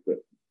bobsleigh, but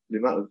the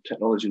amount of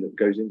technology that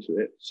goes into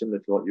it, similar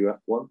to like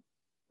UF1,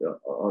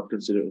 I'd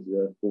consider it as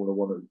the Formula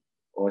One of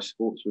ice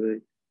sports,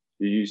 really.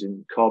 You're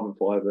using carbon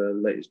fibre,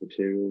 latest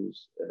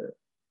materials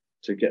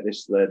to get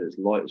this sled as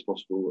light as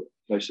possible,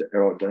 most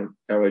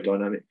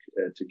aerodynamic,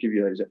 to give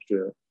you those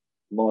extra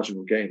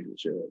marginal gains,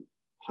 which are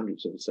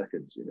hundredths of a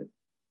second,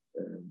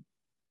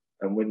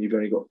 and when you've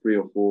only got 3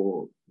 or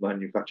 4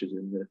 manufacturers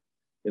in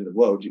the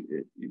world,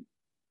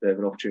 they have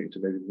an opportunity to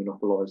maybe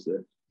monopolise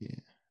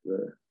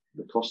the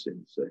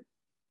costing. So,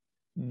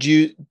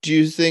 do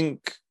you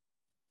think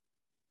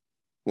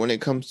when it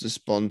comes to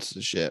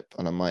sponsorship,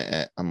 and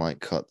I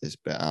might cut this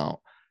bit out,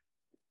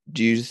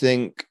 do you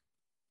think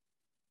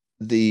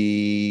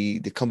the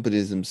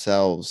companies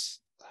themselves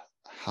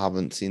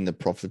haven't seen the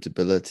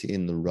profitability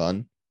in the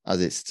run,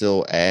 as it's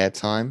still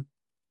airtime?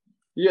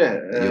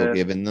 That you're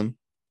giving them.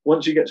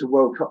 Once you get to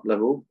World Cup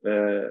level,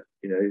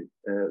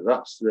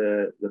 that's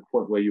the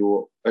point where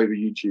you're over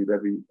YouTube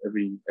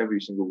every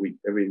single week,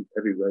 every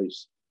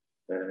race.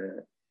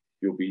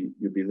 You'll be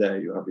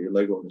there. You'll have your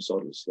logo on the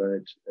side of the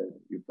sled,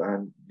 your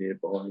band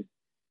nearby,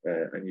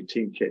 and your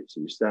team kit. So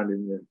you stand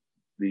in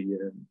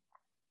the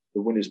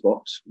winner's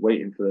box,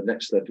 waiting for the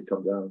next sled to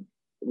come down,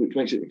 which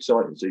makes it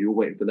exciting. So you're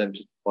waiting for them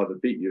to either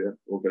beat you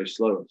or go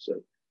slower.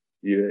 So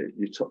you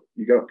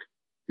got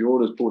your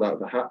orders pulled out of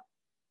the hat.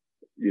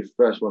 Your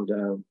first one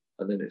down,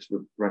 and then it's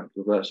ranked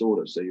reverse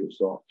order. So you'll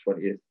start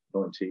 20th,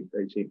 19th,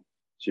 18th.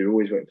 So you're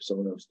always waiting for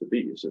someone else to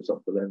beat you. So it's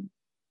up for them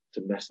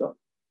to mess up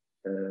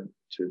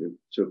to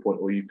a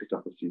point where you pick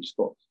up a few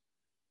spots.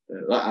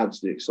 That adds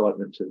the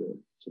excitement to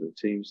the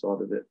team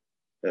side of it.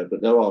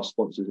 But there are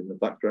sponsors in the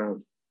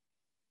background,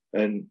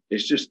 and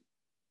it's just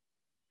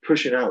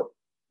pushing out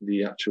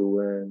the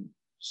actual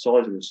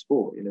size of the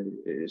sport.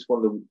 It's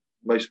one of the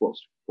most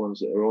watched ones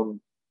that are on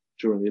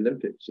during the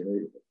Olympics.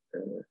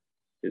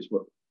 It's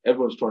what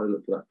everyone's trying to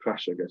look for that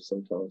crash, I guess,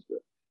 sometimes.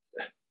 But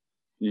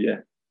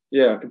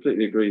I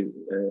completely agree.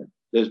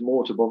 There's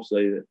more to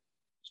bobsleigh that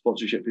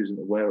sponsorship isn't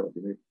aware of.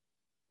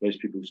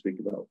 Most people speak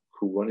about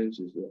Cool Runnings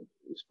is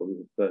probably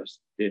the first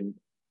in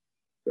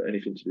for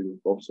anything to do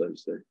with bobsleigh.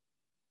 So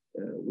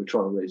we're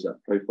trying to raise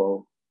that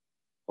profile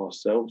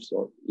ourselves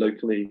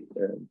locally.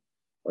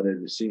 I know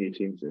the senior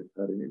teams have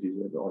had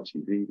interviews over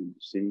ITV,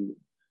 BBC, and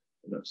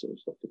that sort of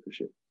stuff to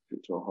push it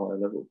to a higher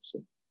level.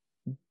 So.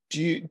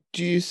 Do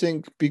you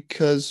think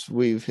because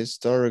we've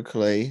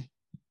historically,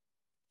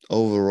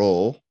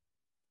 overall,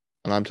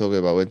 and I'm talking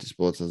about winter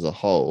sports as a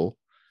whole,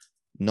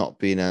 not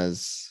been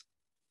as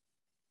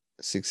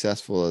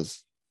successful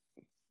as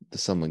the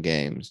summer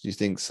games, do you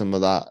think some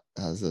of that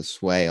has a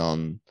sway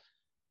on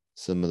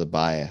some of the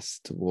bias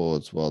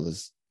towards, well,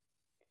 there's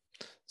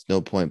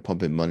no point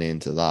pumping money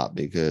into that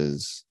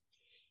because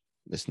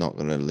it's not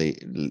going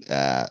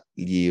to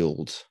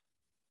yield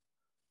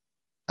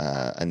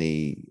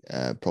any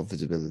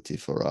profitability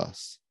for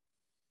us?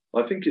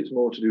 I think it's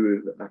more to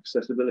do with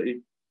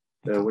accessibility.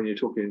 When you're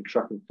talking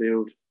track and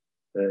field,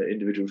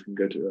 individuals can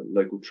go to a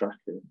local track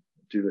and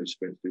do those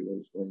sprints, do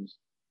those runs.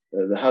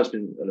 There has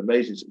been an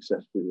amazing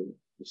success with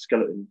the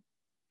skeleton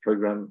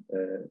program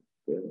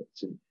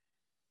for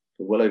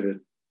well over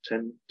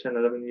 10,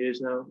 11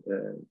 years now,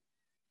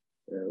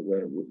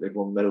 where they've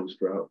won medals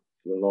throughout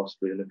for the last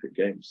 3 Olympic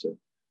Games. So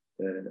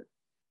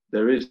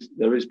there is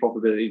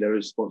profitability, there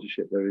is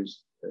sponsorship, there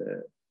is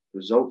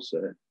results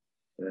there.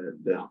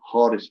 The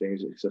hardest thing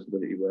is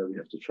accessibility, where we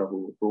have to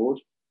travel abroad.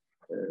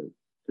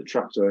 The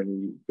tracks are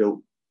only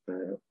built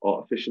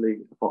artificially,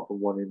 apart from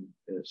one in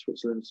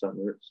Switzerland,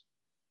 Stanbridge,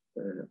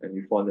 and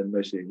you find them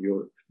mostly in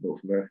Europe,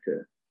 North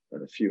America,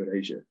 and a few in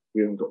Asia.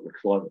 We haven't got the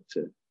climate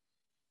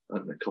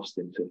and the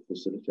costing to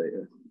facilitate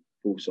a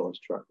full-size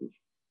track.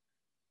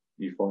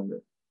 You find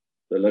that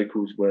the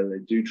locals where they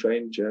do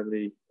train,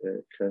 Germany,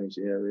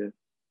 Königsee area,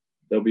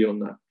 they'll be on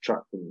that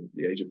track from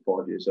the age of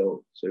 5 years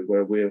old. So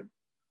where we're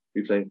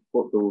playing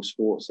football,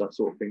 sports, that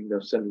sort of thing,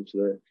 they'll send them to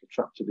the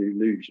track to do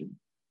luge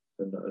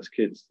and that as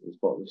kids, as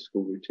part of the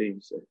school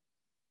routine. So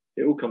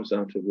it all comes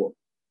down to what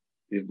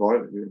the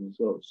environment you're in as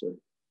well. So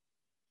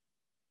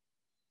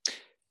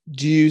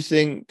Do you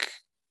think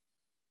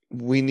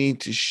we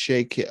need to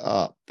shake it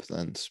up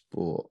then,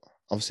 sport?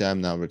 Obviously,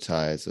 I'm now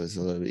retired, so it's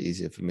a little bit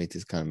easier for me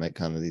to kind of make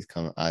kind of these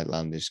kind of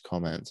outlandish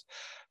comments.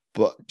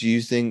 But do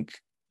you think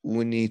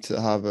we need to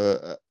have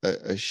a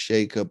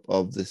shake up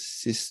of the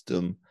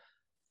system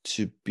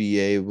to be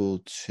able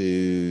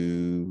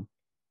to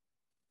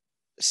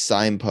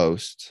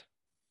signpost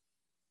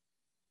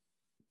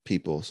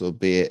people? So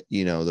be it,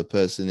 the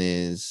person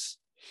is,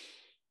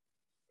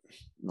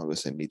 I'm not going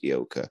to say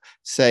mediocre.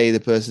 Say the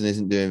person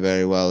isn't doing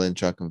very well in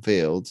track and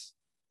field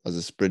as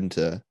a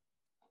sprinter.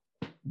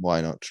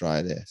 Why not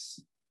try this?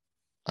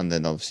 And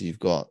then obviously you've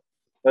got.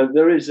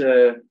 There is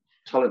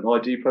talent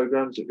ID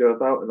programs that go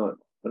about, and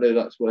I know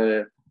that's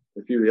where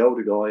a few of the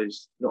older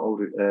guys, not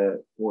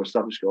older, more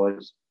established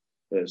guys,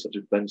 such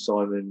as Ben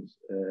Simons,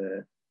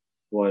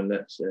 Ryan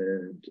Letts,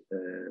 and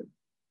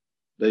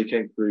they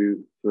came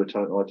through a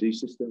talent ID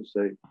system.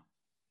 So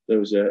there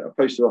was a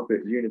poster up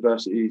at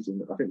universities,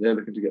 and I think they're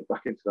looking to get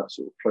back into that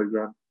sort of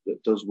program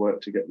that does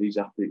work to get these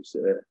athletes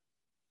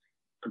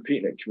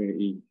competing at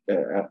community,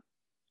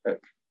 at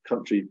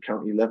country,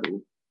 county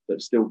level,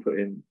 that still put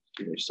in,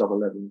 sub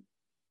 11,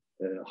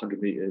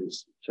 100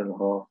 meters,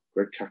 10.5.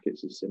 Greg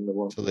Cackett's a similar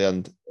one. So the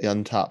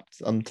untapped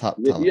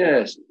talent.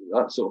 Yes,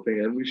 that sort of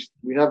thing. And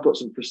we have got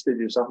some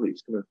prestigious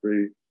athletes coming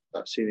through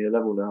at senior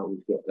level now.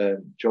 We've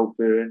got Joel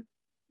Fearing,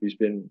 who's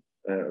been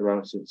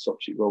around since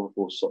Sochi, well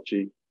before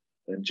Sochi,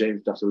 and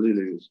James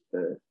Datalulu.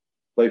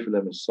 Both of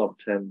them are sub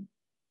 10,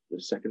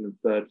 the second and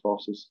third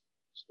fastest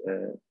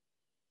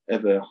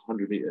ever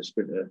 100 meter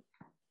sprinter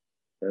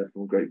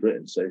from Great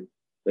Britain. So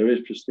there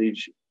is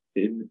prestige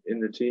in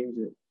the teams,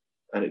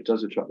 and it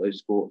does attract those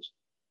sports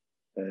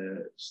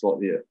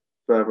slightly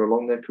further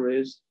along their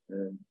careers.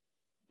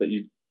 But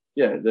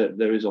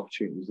there is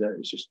opportunities there.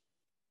 It's just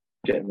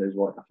getting those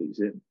right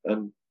athletes in,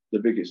 and the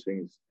biggest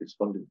thing is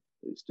funding.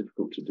 It's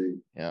difficult to do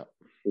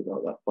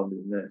without that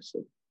funding there.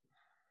 So,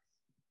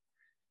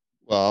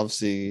 well,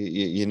 obviously,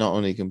 you're not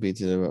only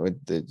competing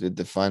with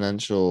the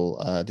financial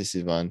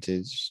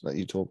disadvantage that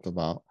you talked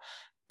about,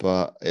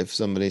 but if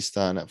somebody's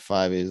starting at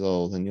 5 years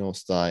old and you're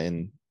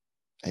starting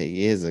 8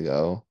 years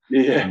ago,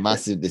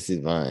 massive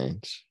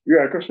disadvantage.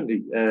 Yeah,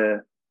 definitely.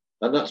 And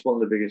that's one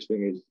of the biggest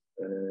things is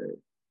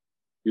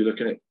you're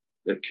looking at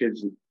the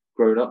kids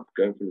growing up,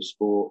 going through the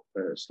sport,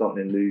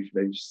 starting in luge,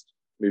 maybe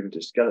moving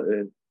to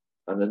skeleton,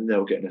 and then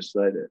they'll get in a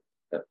sled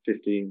at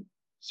 15,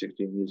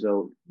 16 years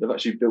old. They've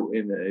actually built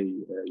in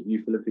a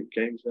Youth Olympic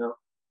Games now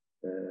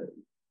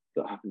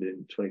that happened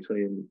in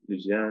 2020 in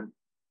Louisiana,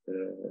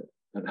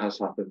 and has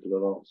happened for the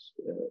last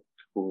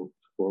couple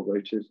of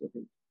rotations, I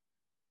think.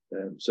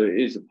 So it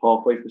is a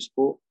pathway for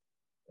sport,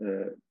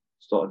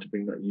 starting to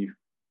bring that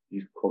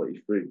youth quality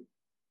through.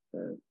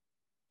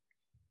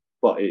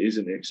 But it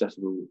isn't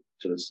accessible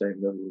to the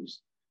same level as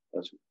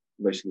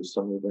most of the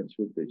summer events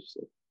would be.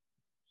 So,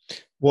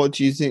 what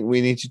do you think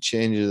we need to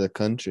change as a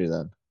country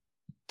then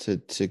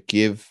to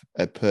give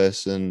a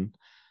person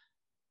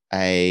how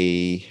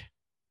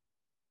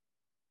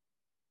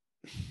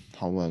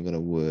am I going to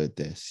word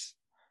this?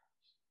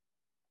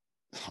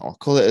 I'll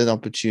call it an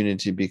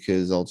opportunity,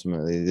 because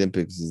ultimately the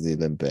Olympics is the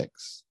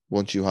Olympics.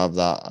 Once you have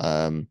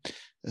that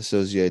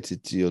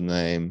associated to your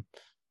name,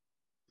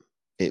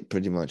 it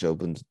pretty much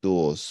opens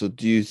doors. So what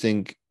do you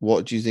think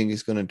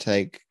it's going to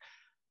take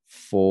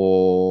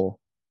for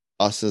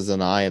us as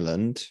an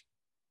island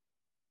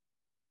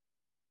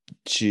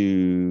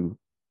to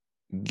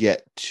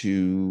get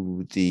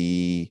to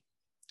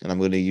and I'm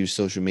going to use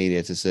social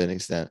media to a certain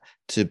extent,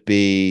 to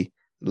be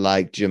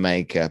like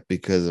Jamaica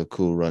because of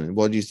cool running?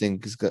 What do you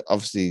think is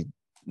obviously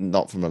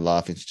not from a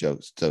laughing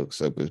joke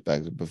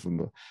perspective, but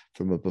from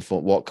a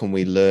perform? What can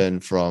we learn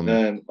from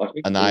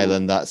an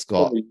island that's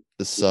got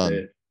the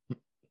sun,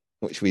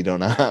 which we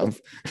don't have?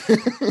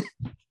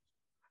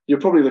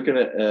 You're probably looking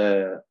at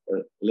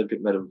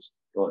Olympic medals.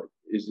 Like,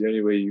 is the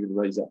only way you can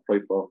raise that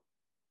profile.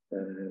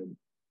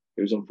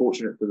 It was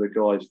unfortunate for the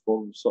guys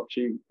from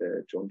Sochi,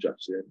 John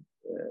Jackson,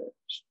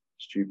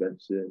 Stu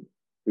Benson,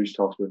 Bruce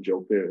Tasker, and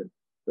Joel Fearing,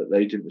 that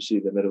they didn't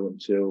receive their medal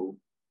until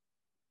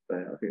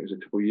I think it was a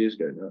couple of years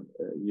ago now,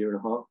 a year and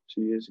a half,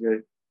 2 years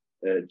ago,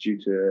 due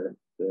to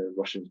the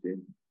Russians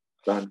being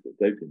banned for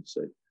doping.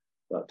 So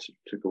that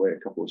took away a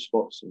couple of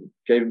spots and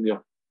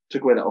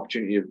took away that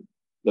opportunity of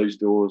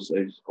those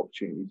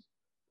opportunities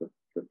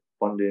for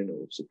funding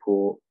or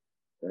support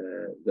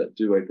that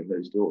do open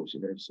those doors,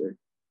 So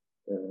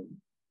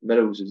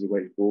medals is the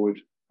way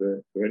forward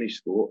for any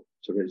sport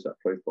to raise that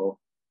profile.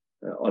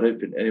 I don't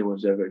think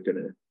anyone's ever going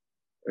to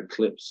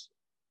eclipse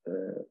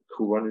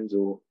Cool Runnings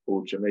or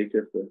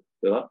Jamaica for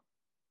that.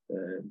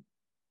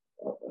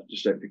 I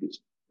just don't think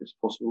it's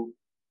possible,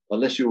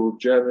 unless you're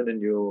German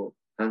and you're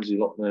Hansi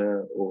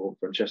Lochner or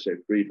Francesco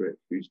Friedrich,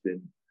 who's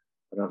been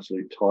an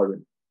absolute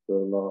tyrant for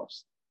the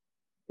last,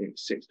 I think,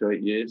 6 to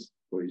 8 years,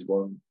 where he's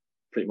won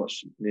pretty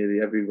much nearly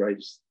every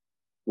race,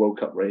 World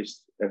Cup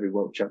race, every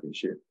World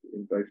Championship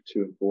in both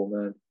 2 and 4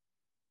 man.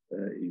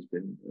 He's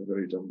been a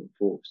very dominant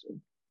force,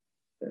 and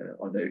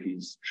I know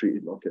he's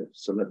treated like a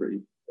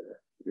celebrity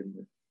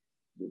within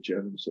the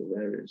German sort of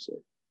area. So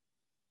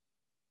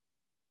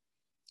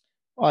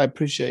I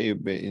appreciate you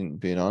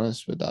being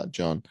honest with that,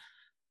 John.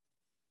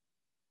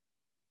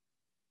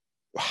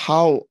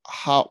 How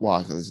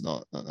well, it's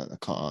not, I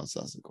can't answer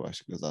that's the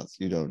question because that's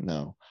you don't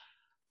know.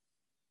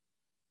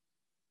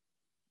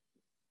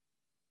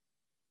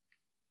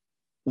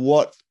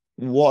 What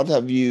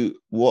have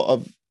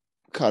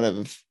kind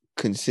of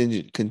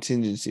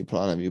contingency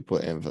plan have you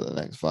put in for the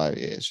next 5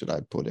 years? Should I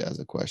put it as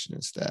a question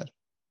instead?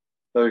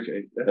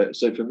 Okay,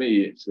 so for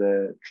me, it's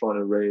trying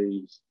to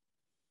raise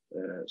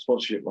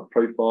sponsorship. My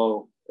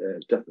profile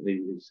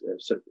definitely is.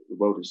 The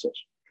world is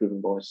such driven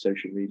by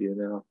social media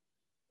now,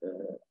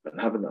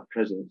 and having that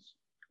presence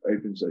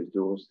opens those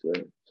doors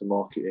to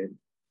marketing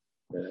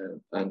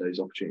and those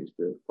opportunities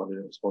for funding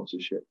and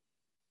sponsorship.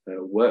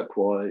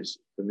 Work-wise,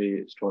 for me,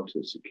 it's trying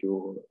to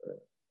secure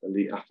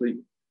elite athlete,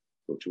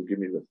 which will give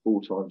me the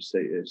full-time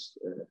status,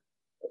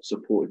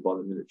 supported by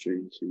the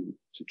military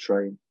to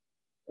train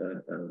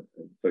and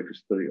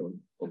focus fully on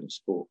the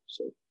sport.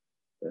 So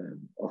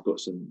I've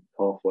got some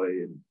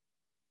pathway and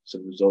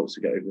some results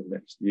to get over the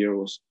next year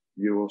or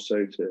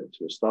so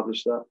to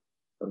establish that,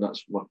 and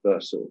that's my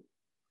first sort of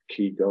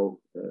key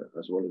goal,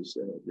 as well as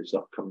this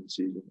upcoming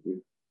season we're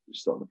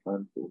starting to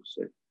plan for.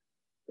 So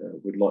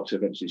we'd like to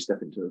eventually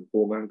step into a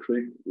 4-man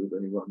crew. We've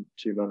only run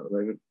 2-man at the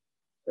moment,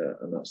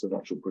 and that's the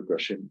natural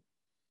progression.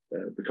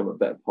 Become a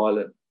better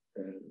pilot,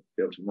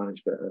 be able to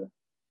manage better,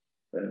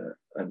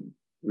 and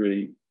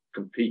really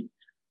compete.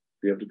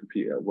 Be able to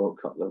compete at a World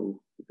Cup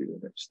level would be the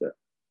next step.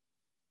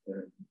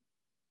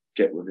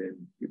 Get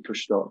within your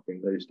push start,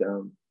 bring those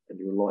down, and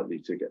you're likely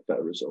to get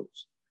better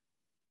results.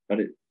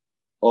 And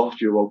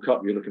after your World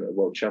Cup, you're looking at a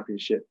World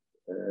Championship,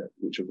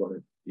 which will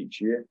run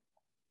each year.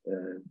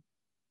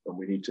 And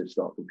we need to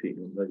start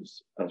competing on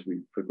those as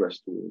we progress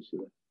towards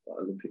the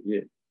Olympic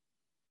year.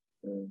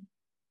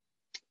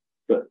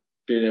 But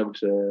being able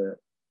to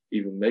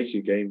even make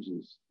your games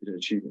is an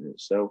achievement in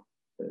itself.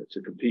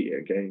 To compete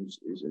at games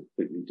is a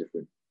completely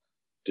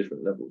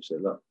different level.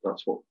 So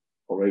that's what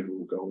our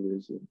overall goal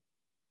is. And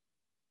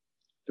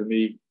for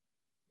me,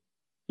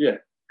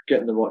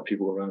 getting the right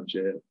people around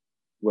you,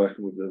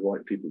 working with the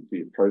right people for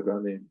your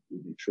programming,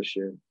 your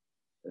nutrition.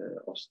 I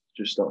was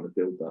just starting to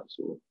build that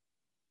sort of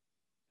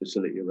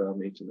facility around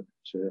me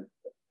to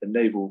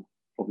enable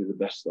probably the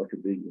best I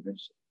could be.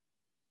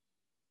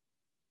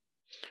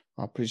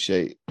 I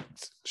appreciate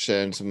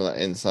sharing some of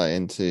that insight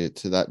into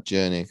that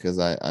journey, because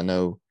I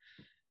know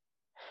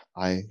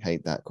I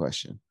hate that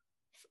question,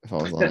 if I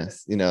was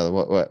honest.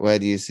 Where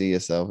do you see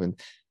yourself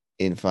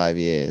in 5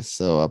 years?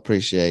 So I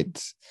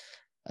appreciate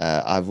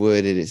I've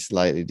worded it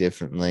slightly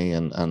differently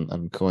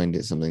and coined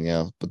it something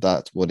else, but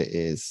that's what it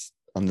is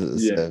under the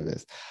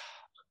surface.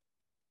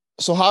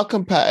 So how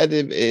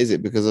competitive is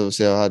it? Because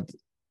obviously I had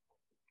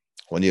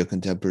one of your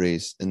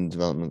contemporaries in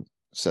development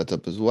set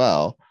up as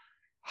well.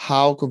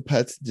 How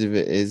competitive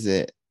is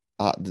it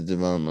at the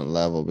development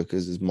level?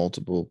 Because there's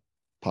multiple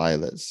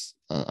pilots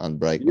and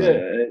brakemen.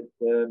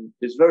 Yeah,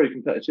 it's very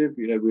competitive.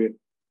 We're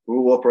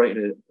all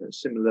operating at a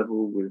similar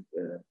level with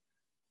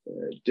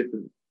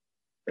different,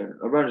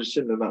 around a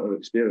similar amount of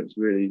experience,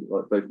 really.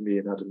 Like both me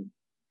and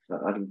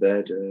Adam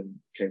Baird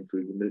came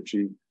through the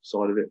military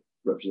side of it,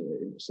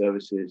 representing the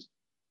services.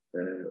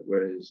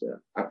 Whereas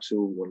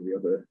Axel, one of the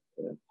other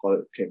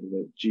pilots, came from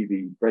the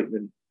GB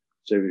brakeman.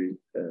 So we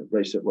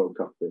raced at World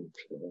Cup and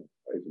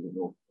over the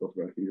North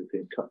American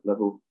European Cup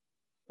level.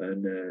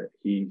 And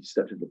he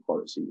stepped into the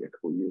pilot seat a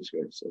couple of years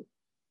ago. So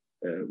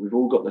we've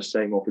all got the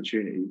same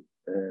opportunity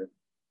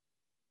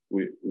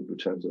with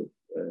terms of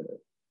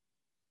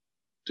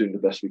doing the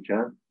best we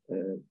can.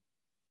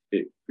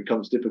 It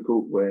becomes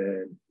difficult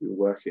when you're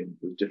working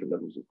with different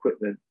levels of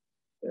equipment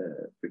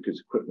because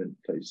equipment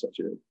plays such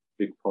a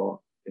big part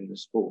in the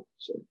sport.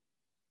 So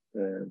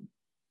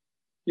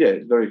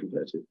it's very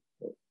competitive.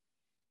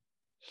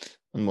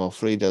 And well,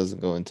 3 doesn't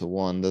go into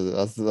 1.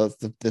 That's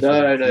the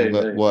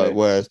difference. No.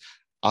 Whereas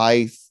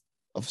I've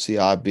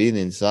been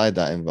inside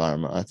that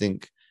environment. I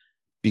think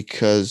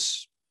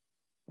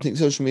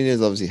social media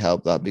has obviously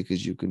helped that,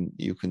 because you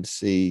can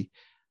see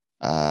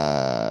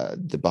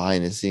the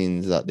behind the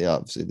scenes, that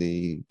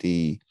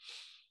the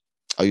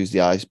I'll use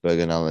the iceberg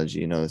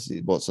analogy.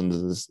 What's under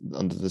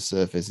the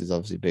surface is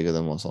obviously bigger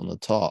than what's on the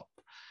top.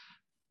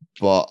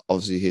 But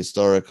obviously,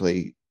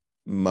 historically,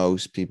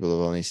 most people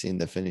have only seen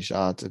the finished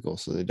article,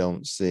 so they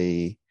don't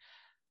see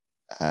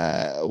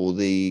all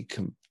the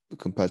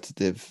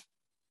competitive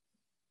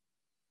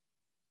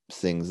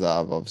things that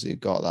have obviously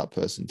got that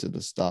person to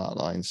the start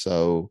line.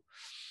 So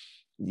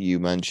you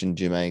mentioned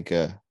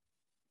Jamaica.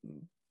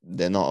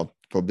 They're not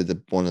probably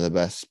one of the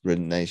best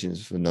sprint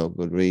nations for no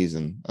good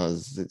reason,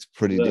 as it's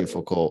pretty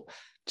difficult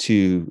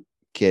to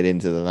get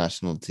into the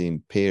national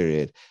team,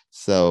 period.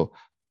 So,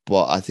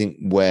 but I think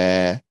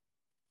where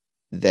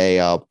they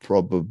are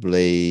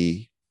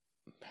probably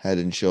head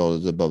and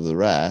shoulders above the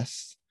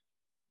rest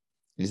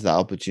is that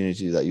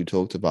opportunity that you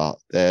talked about.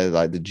 They're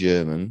like the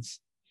Germans.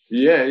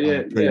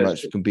 Pretty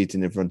much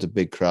competing in front of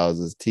big crowds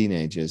as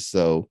teenagers.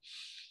 So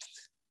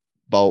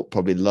Bolt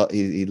probably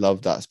he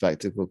loved that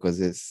spectacle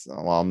because it's,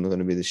 well, I'm going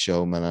to be the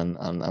showman, and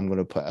I'm going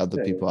to put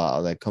other people out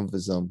of their comfort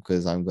zone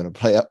because I'm going to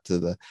play up to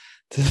the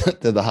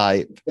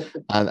hype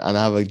and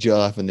have a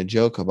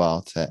joke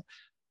about it.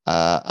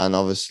 And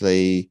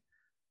obviously,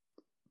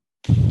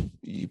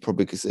 you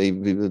probably could say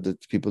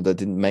people that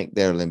didn't make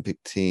their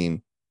Olympic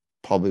team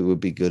probably would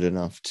be good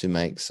enough to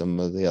make some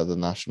of the other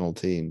national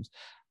teams.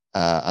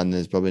 And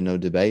there's probably no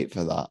debate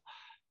for that.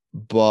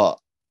 But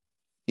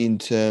in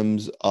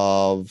terms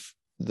of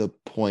the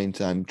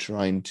point I'm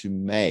trying to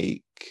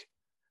make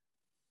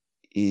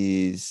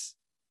is,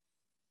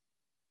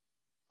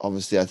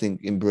 obviously, I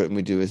think in Britain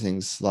we do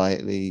things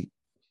slightly,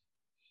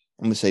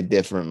 I'm going to say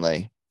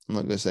differently. I'm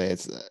not going to say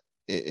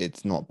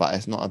it's not bad.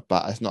 It's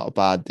not a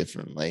bad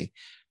differently,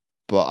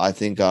 but I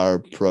think our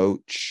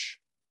approach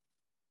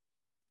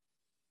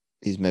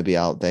is maybe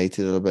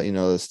outdated a little bit.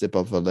 The slip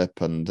of a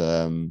lip,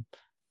 and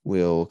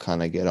we'll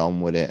kind of get on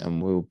with it, and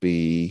we'll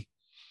be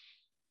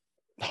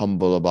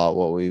humble about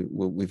what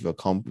we've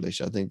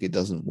accomplished. I think it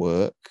doesn't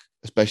work,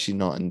 especially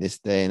not in this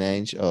day and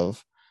age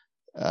of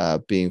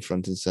being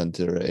front and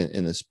center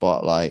in the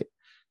spotlight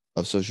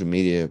of social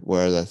media.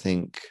 Whereas I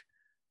think,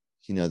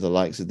 the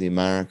likes of the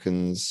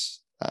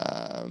Americans,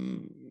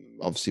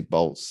 obviously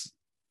Bolt's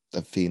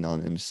a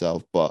phenom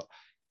himself, but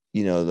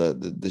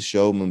the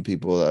showman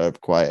people that are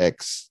quite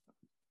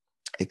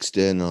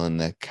external in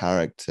their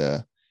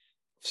character,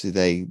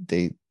 obviously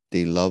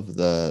they love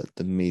the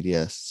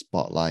media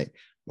spotlight.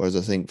 Whereas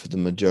I think for the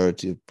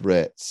majority of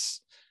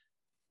Brits,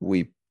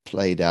 we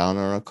play down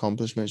our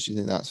accomplishments. Do you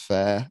think that's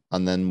fair?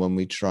 And then when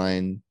we try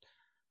and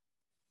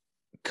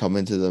come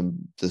into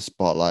the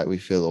spotlight, we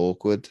feel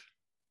awkward.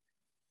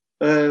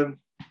 Yeah.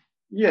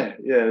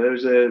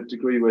 There's a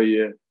degree where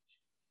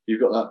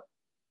you've got that.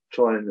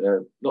 Try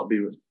and not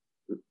be.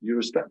 You're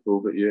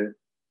respectful, but you're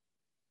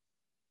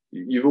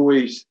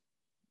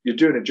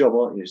doing a job,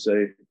 aren't you?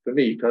 So for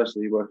me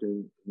personally, working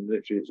in the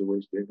military, it's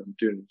always been, I'm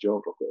doing a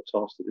job, I've got a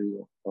task to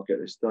do, I'll get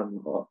this done.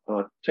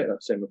 I take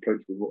that same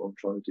approach with what I'm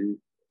trying to do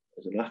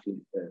as an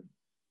athlete.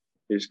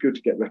 It's good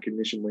to get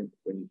recognition when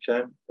you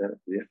can for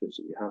the efforts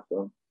that you have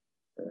done.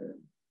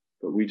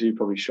 But we do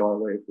probably shy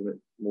away from it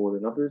more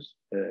than others,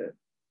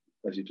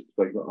 as you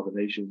spoke about other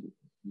nations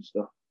and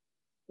stuff.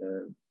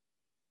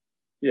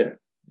 I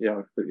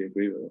completely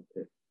agree with that.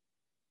 Yeah.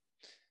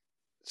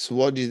 So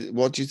what do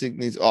you think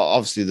needs?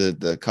 Obviously,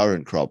 the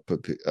current crop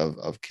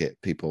of kid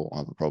people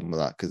have a problem with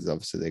that because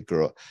obviously they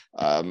grew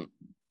up.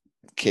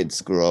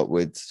 Kids grew up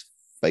with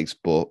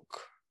Facebook,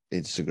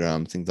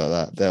 Instagram, things like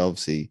that.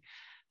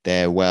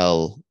 They're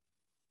well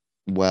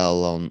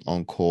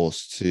on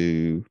course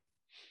to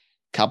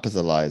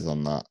capitalize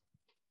on that.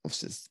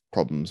 Obviously, there's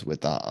problems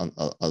with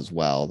that as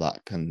well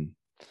that can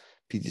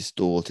be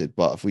distorted.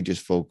 But if we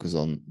just focus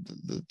on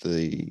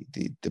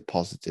the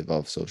positive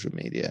of social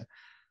media,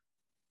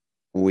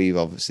 we've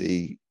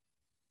obviously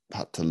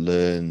had to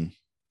learn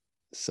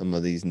some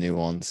of these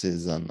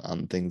nuances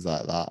and things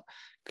like that,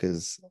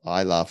 because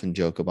I laugh and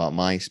joke about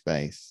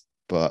MySpace,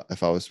 but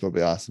if I was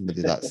probably ask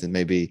somebody that's in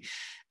maybe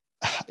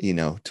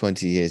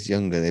 20 years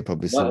younger, they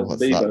probably say, what's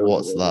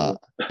that?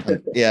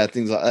 And, yeah,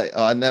 things like that.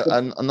 I've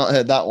not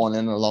heard that one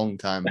in a long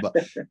time. But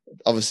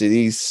obviously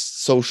these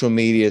social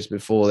medias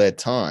before their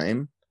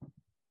time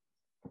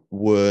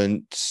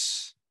weren't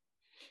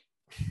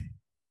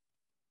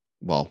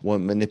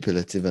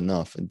manipulative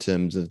enough in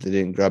terms of they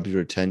didn't grab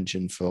your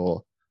attention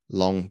for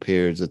long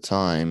periods of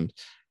time.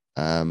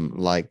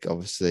 Like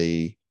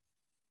obviously,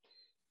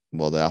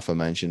 the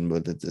aforementioned,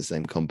 but it's the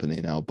same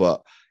company now.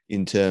 But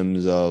in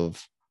terms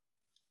of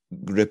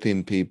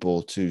gripping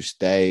people to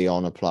stay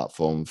on a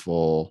platform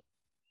for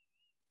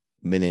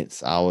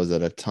minutes, hours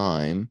at a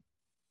time,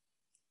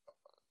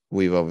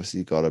 we've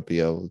obviously got to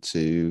be able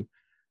to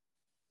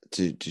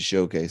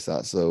showcase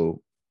that.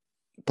 So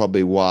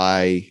probably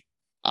why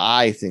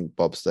I think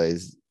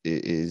bobsleigh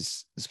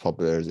is as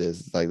popular as it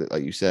is,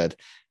 like you said,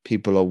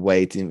 people are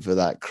waiting for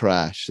that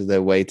crash. So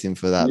they're waiting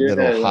for that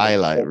little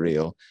highlight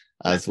reel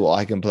as what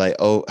I can play.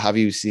 Oh, have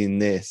you seen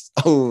this?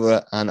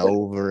 Over and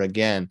over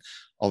again.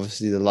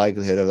 Obviously, the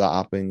likelihood of that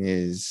happening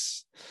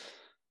is,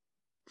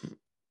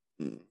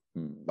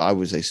 I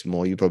would say,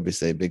 small. You probably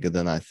say bigger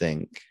than I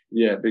think.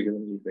 Yeah, bigger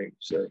than you think.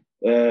 So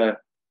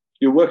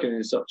you're working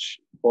in such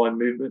fine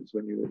movements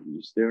when you're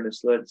steering a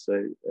sled.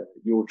 So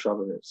you're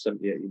traveling at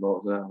 70, 80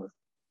 miles an hour,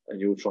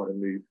 and you're trying to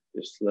move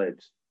the sled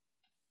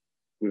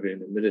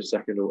within a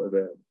millisecond or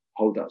whatever,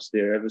 hold that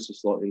steer ever so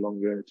slightly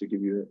longer to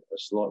give you a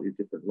slightly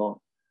different line.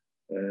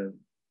 And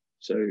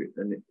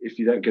if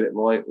you don't get it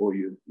right, or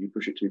you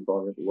push it too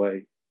far the other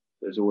way,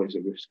 there's always a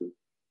risk of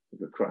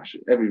a crash.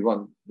 Every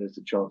run, there's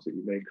a chance that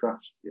you may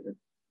crash.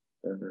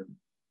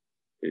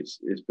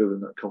 It's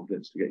building that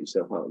confidence to get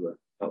yourself out of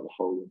the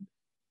hole.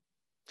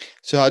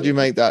 So how do you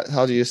make that?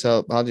 How do you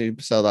sell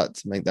that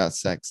to make that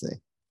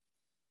sexy?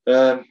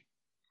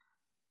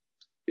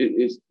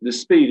 It's the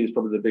speed is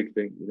probably the big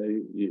thing.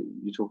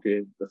 You're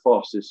talking the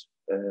fastest,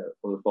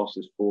 one of the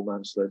fastest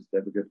 4-man sleds to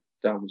ever go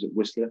down was at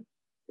Whistler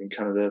in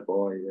Canada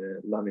by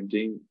Lamin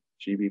Dean,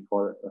 GB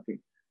pilot. I think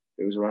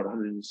it was around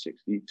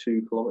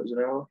 162 kilometers an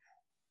hour.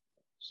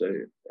 So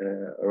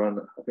around,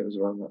 I think it was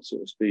around that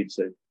sort of speed.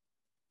 So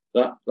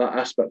that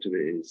aspect of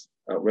it is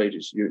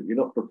outrageous. You're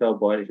not propelled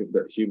by anything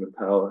but human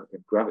power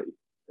and gravity.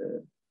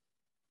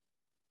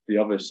 The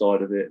other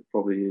side of it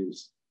probably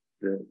is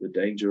the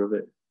danger of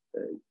it.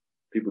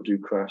 People do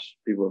crash.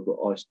 People have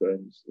got ice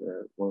burns.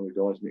 One of the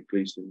guys, Nick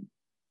Gleeson,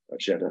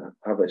 actually had to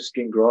have a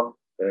skin graft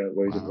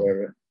where he didn't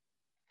wear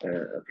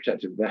a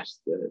protective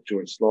vest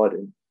during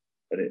sliding,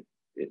 and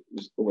it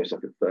was almost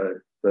like a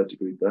third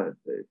degree burn.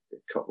 It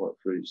cut right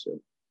through. So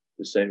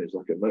the same as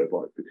like a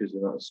motorbike, because the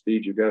amount of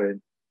speed you're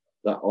going,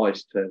 that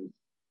ice turns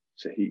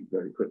to heat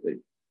very quickly,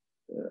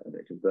 and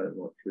it can burn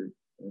right through.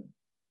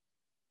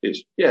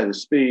 It's the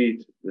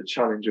speed, the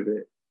challenge of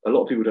it. A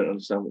lot of people don't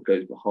understand what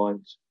goes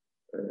behind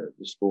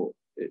the sport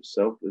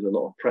itself. There's a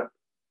lot of prep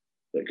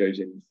that goes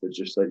in for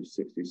just those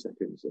 60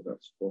 seconds, and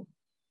that's fun.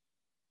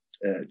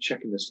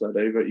 Checking the sled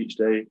over each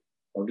day.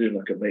 I'm doing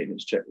like a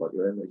maintenance check, like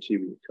your MOT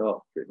with your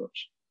car, pretty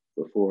much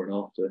before and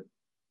after,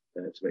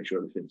 to make sure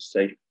everything's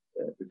safe,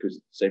 because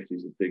safety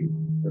is a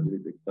really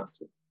big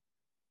factor.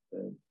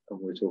 And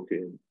we're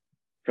talking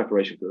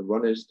preparation for the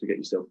runners to get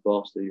yourself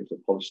faster. You have to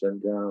polish them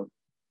down.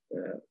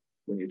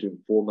 When you're doing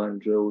 4-man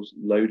drills,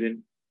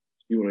 loading,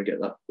 you want to get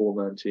that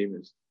 4-man team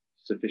as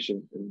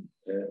sufficient and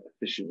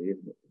efficiently in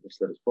the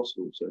sled as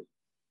possible. So,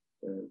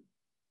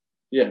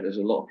 there's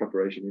a lot of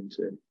preparation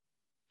into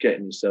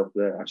getting yourself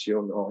there, actually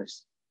on the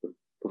ice,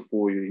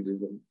 before you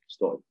even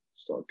start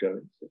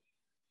going.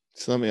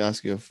 So let me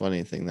ask you a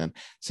funny thing then.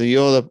 So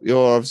you're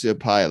obviously a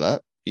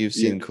pilot. You've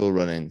seen cool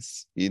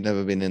run-ins. You've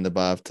never been in the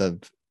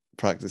bathtub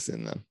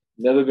practicing them.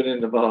 Never been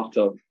in the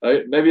bathtub.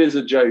 Maybe as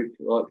a joke,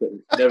 right? But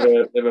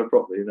never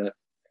properly. No.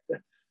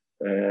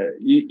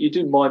 You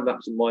do mind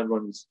maps and mind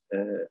runs.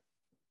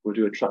 We'll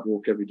do a track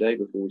walk every day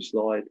before we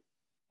slide,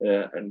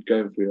 and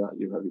going through that,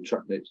 you have your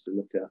track notes to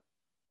look at,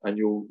 and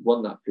you'll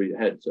run that through your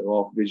head. So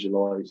I'll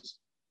visualize,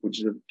 which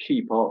is a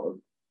key part of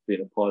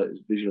being a pilot,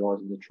 is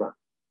visualizing the track,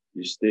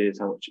 your steers,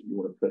 how much you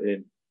want to put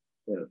in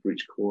for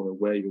each corner,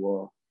 where you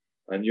are,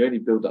 and you only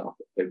build that up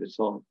over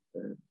time.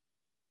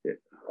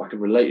 I can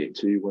relate it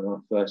to when I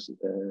first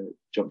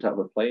jumped out of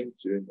a plane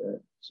doing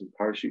some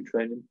parachute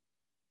training.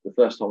 The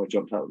first time I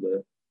jumped out of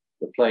the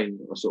plane,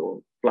 I sort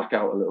of black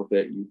out a little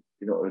bit.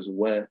 You're not as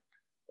aware.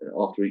 And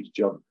after each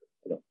jump,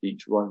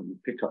 each run, you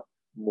pick up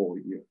more.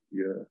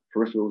 Your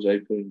peripherals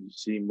open, you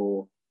see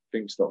more,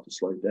 things start to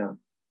slow down,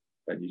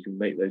 and you can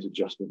make those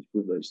adjustments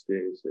with those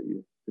steers that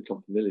you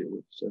become familiar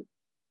with. So,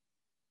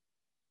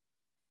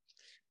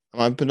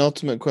 my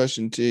penultimate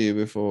question to you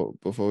before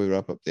we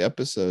wrap up the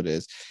episode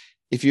is,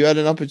 if you had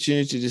an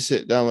opportunity to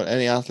sit down with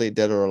any athlete,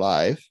 dead or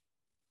alive,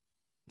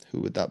 who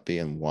would that be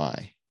and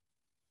why?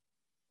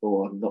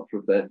 Oh, I'm not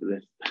prepared for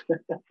this.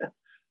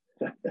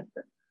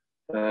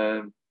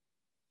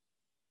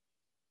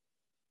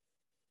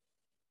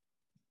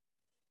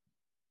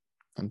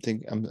 I'm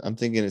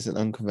thinking it's an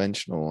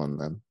unconventional one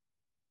then.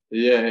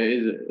 Yeah, it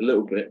is a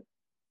little bit.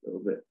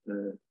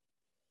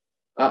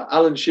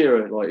 Alan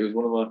Shearer, like, he was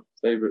one of my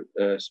favourite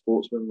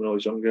sportsmen when I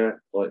was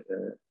younger. Like,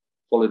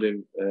 followed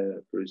him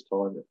for his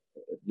time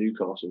at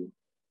Newcastle,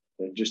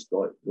 and just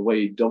like the way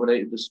he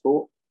dominated the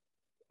sport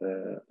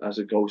as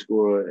a goal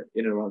scorer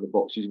in and around the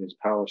box using his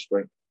power,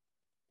 strength,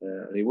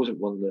 and he wasn't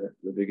one of the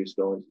biggest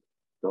guys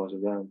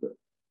around, but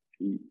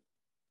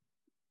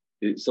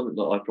it's something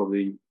that I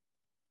probably,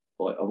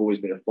 like, I've always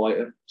been a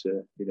fighter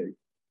to,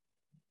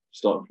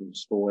 starting from a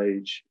small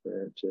age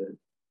to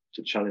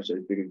challenge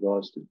those bigger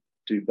guys to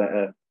do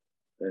better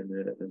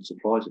and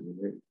surprise them,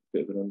 a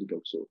bit of an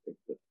underdog sort of thing.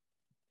 But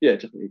yeah,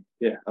 definitely,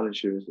 Alan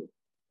Shearer is a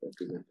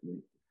good one for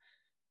me.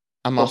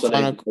 And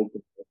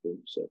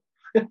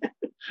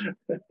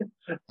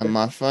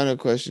my final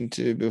question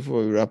too,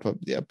 before we wrap up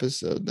the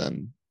episode,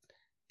 then,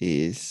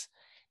 is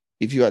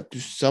if you had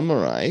to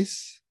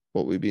summarize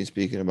what we've been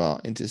speaking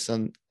about into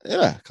some,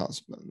 I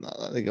got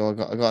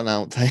an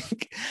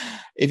outtake.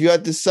 If you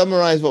had to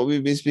summarize what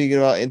we've been speaking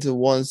about into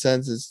one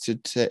sentence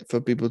for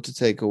people to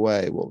take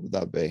away, what would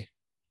that be?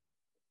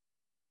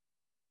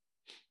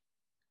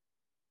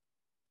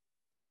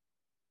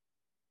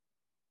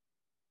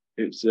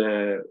 It's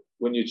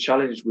when you're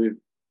challenged with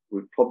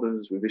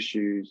problems, with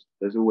issues,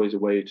 there's always a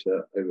way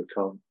to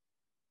overcome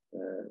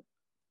and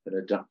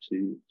adapt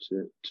to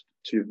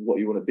what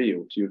you want to be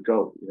or to your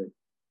goal. If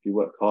you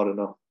work hard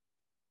enough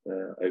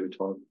over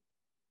time,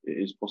 it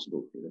is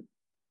possible.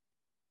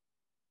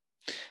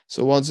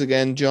 So once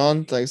again,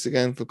 John, thanks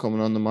again for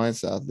coming on the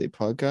Mindset Athlete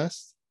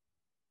podcast.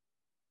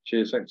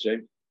 Cheers, thanks,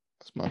 James.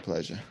 It's my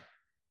pleasure.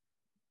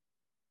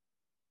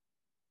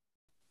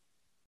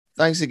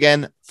 Thanks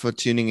again for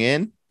tuning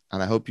in,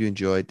 and I hope you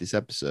enjoyed this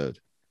episode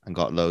and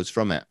got loads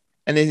from it.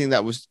 Anything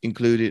that was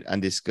included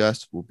and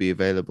discussed will be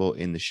available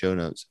in the show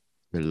notes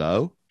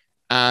below.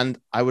 And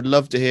I would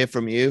love to hear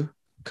from you.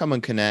 Come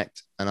and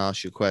connect and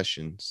ask your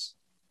questions.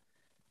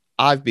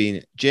 I've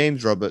been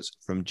James Roberts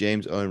from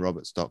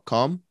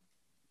jamesowenroberts.com.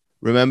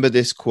 Remember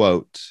this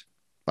quote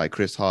by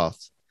Chris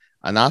Harth: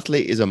 "An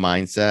athlete is a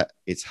mindset.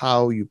 It's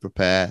how you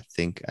prepare,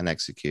 think, and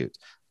execute.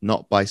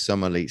 not by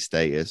some elite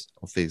status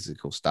or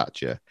physical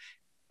stature.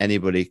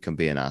 Anybody can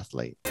be an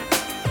athlete.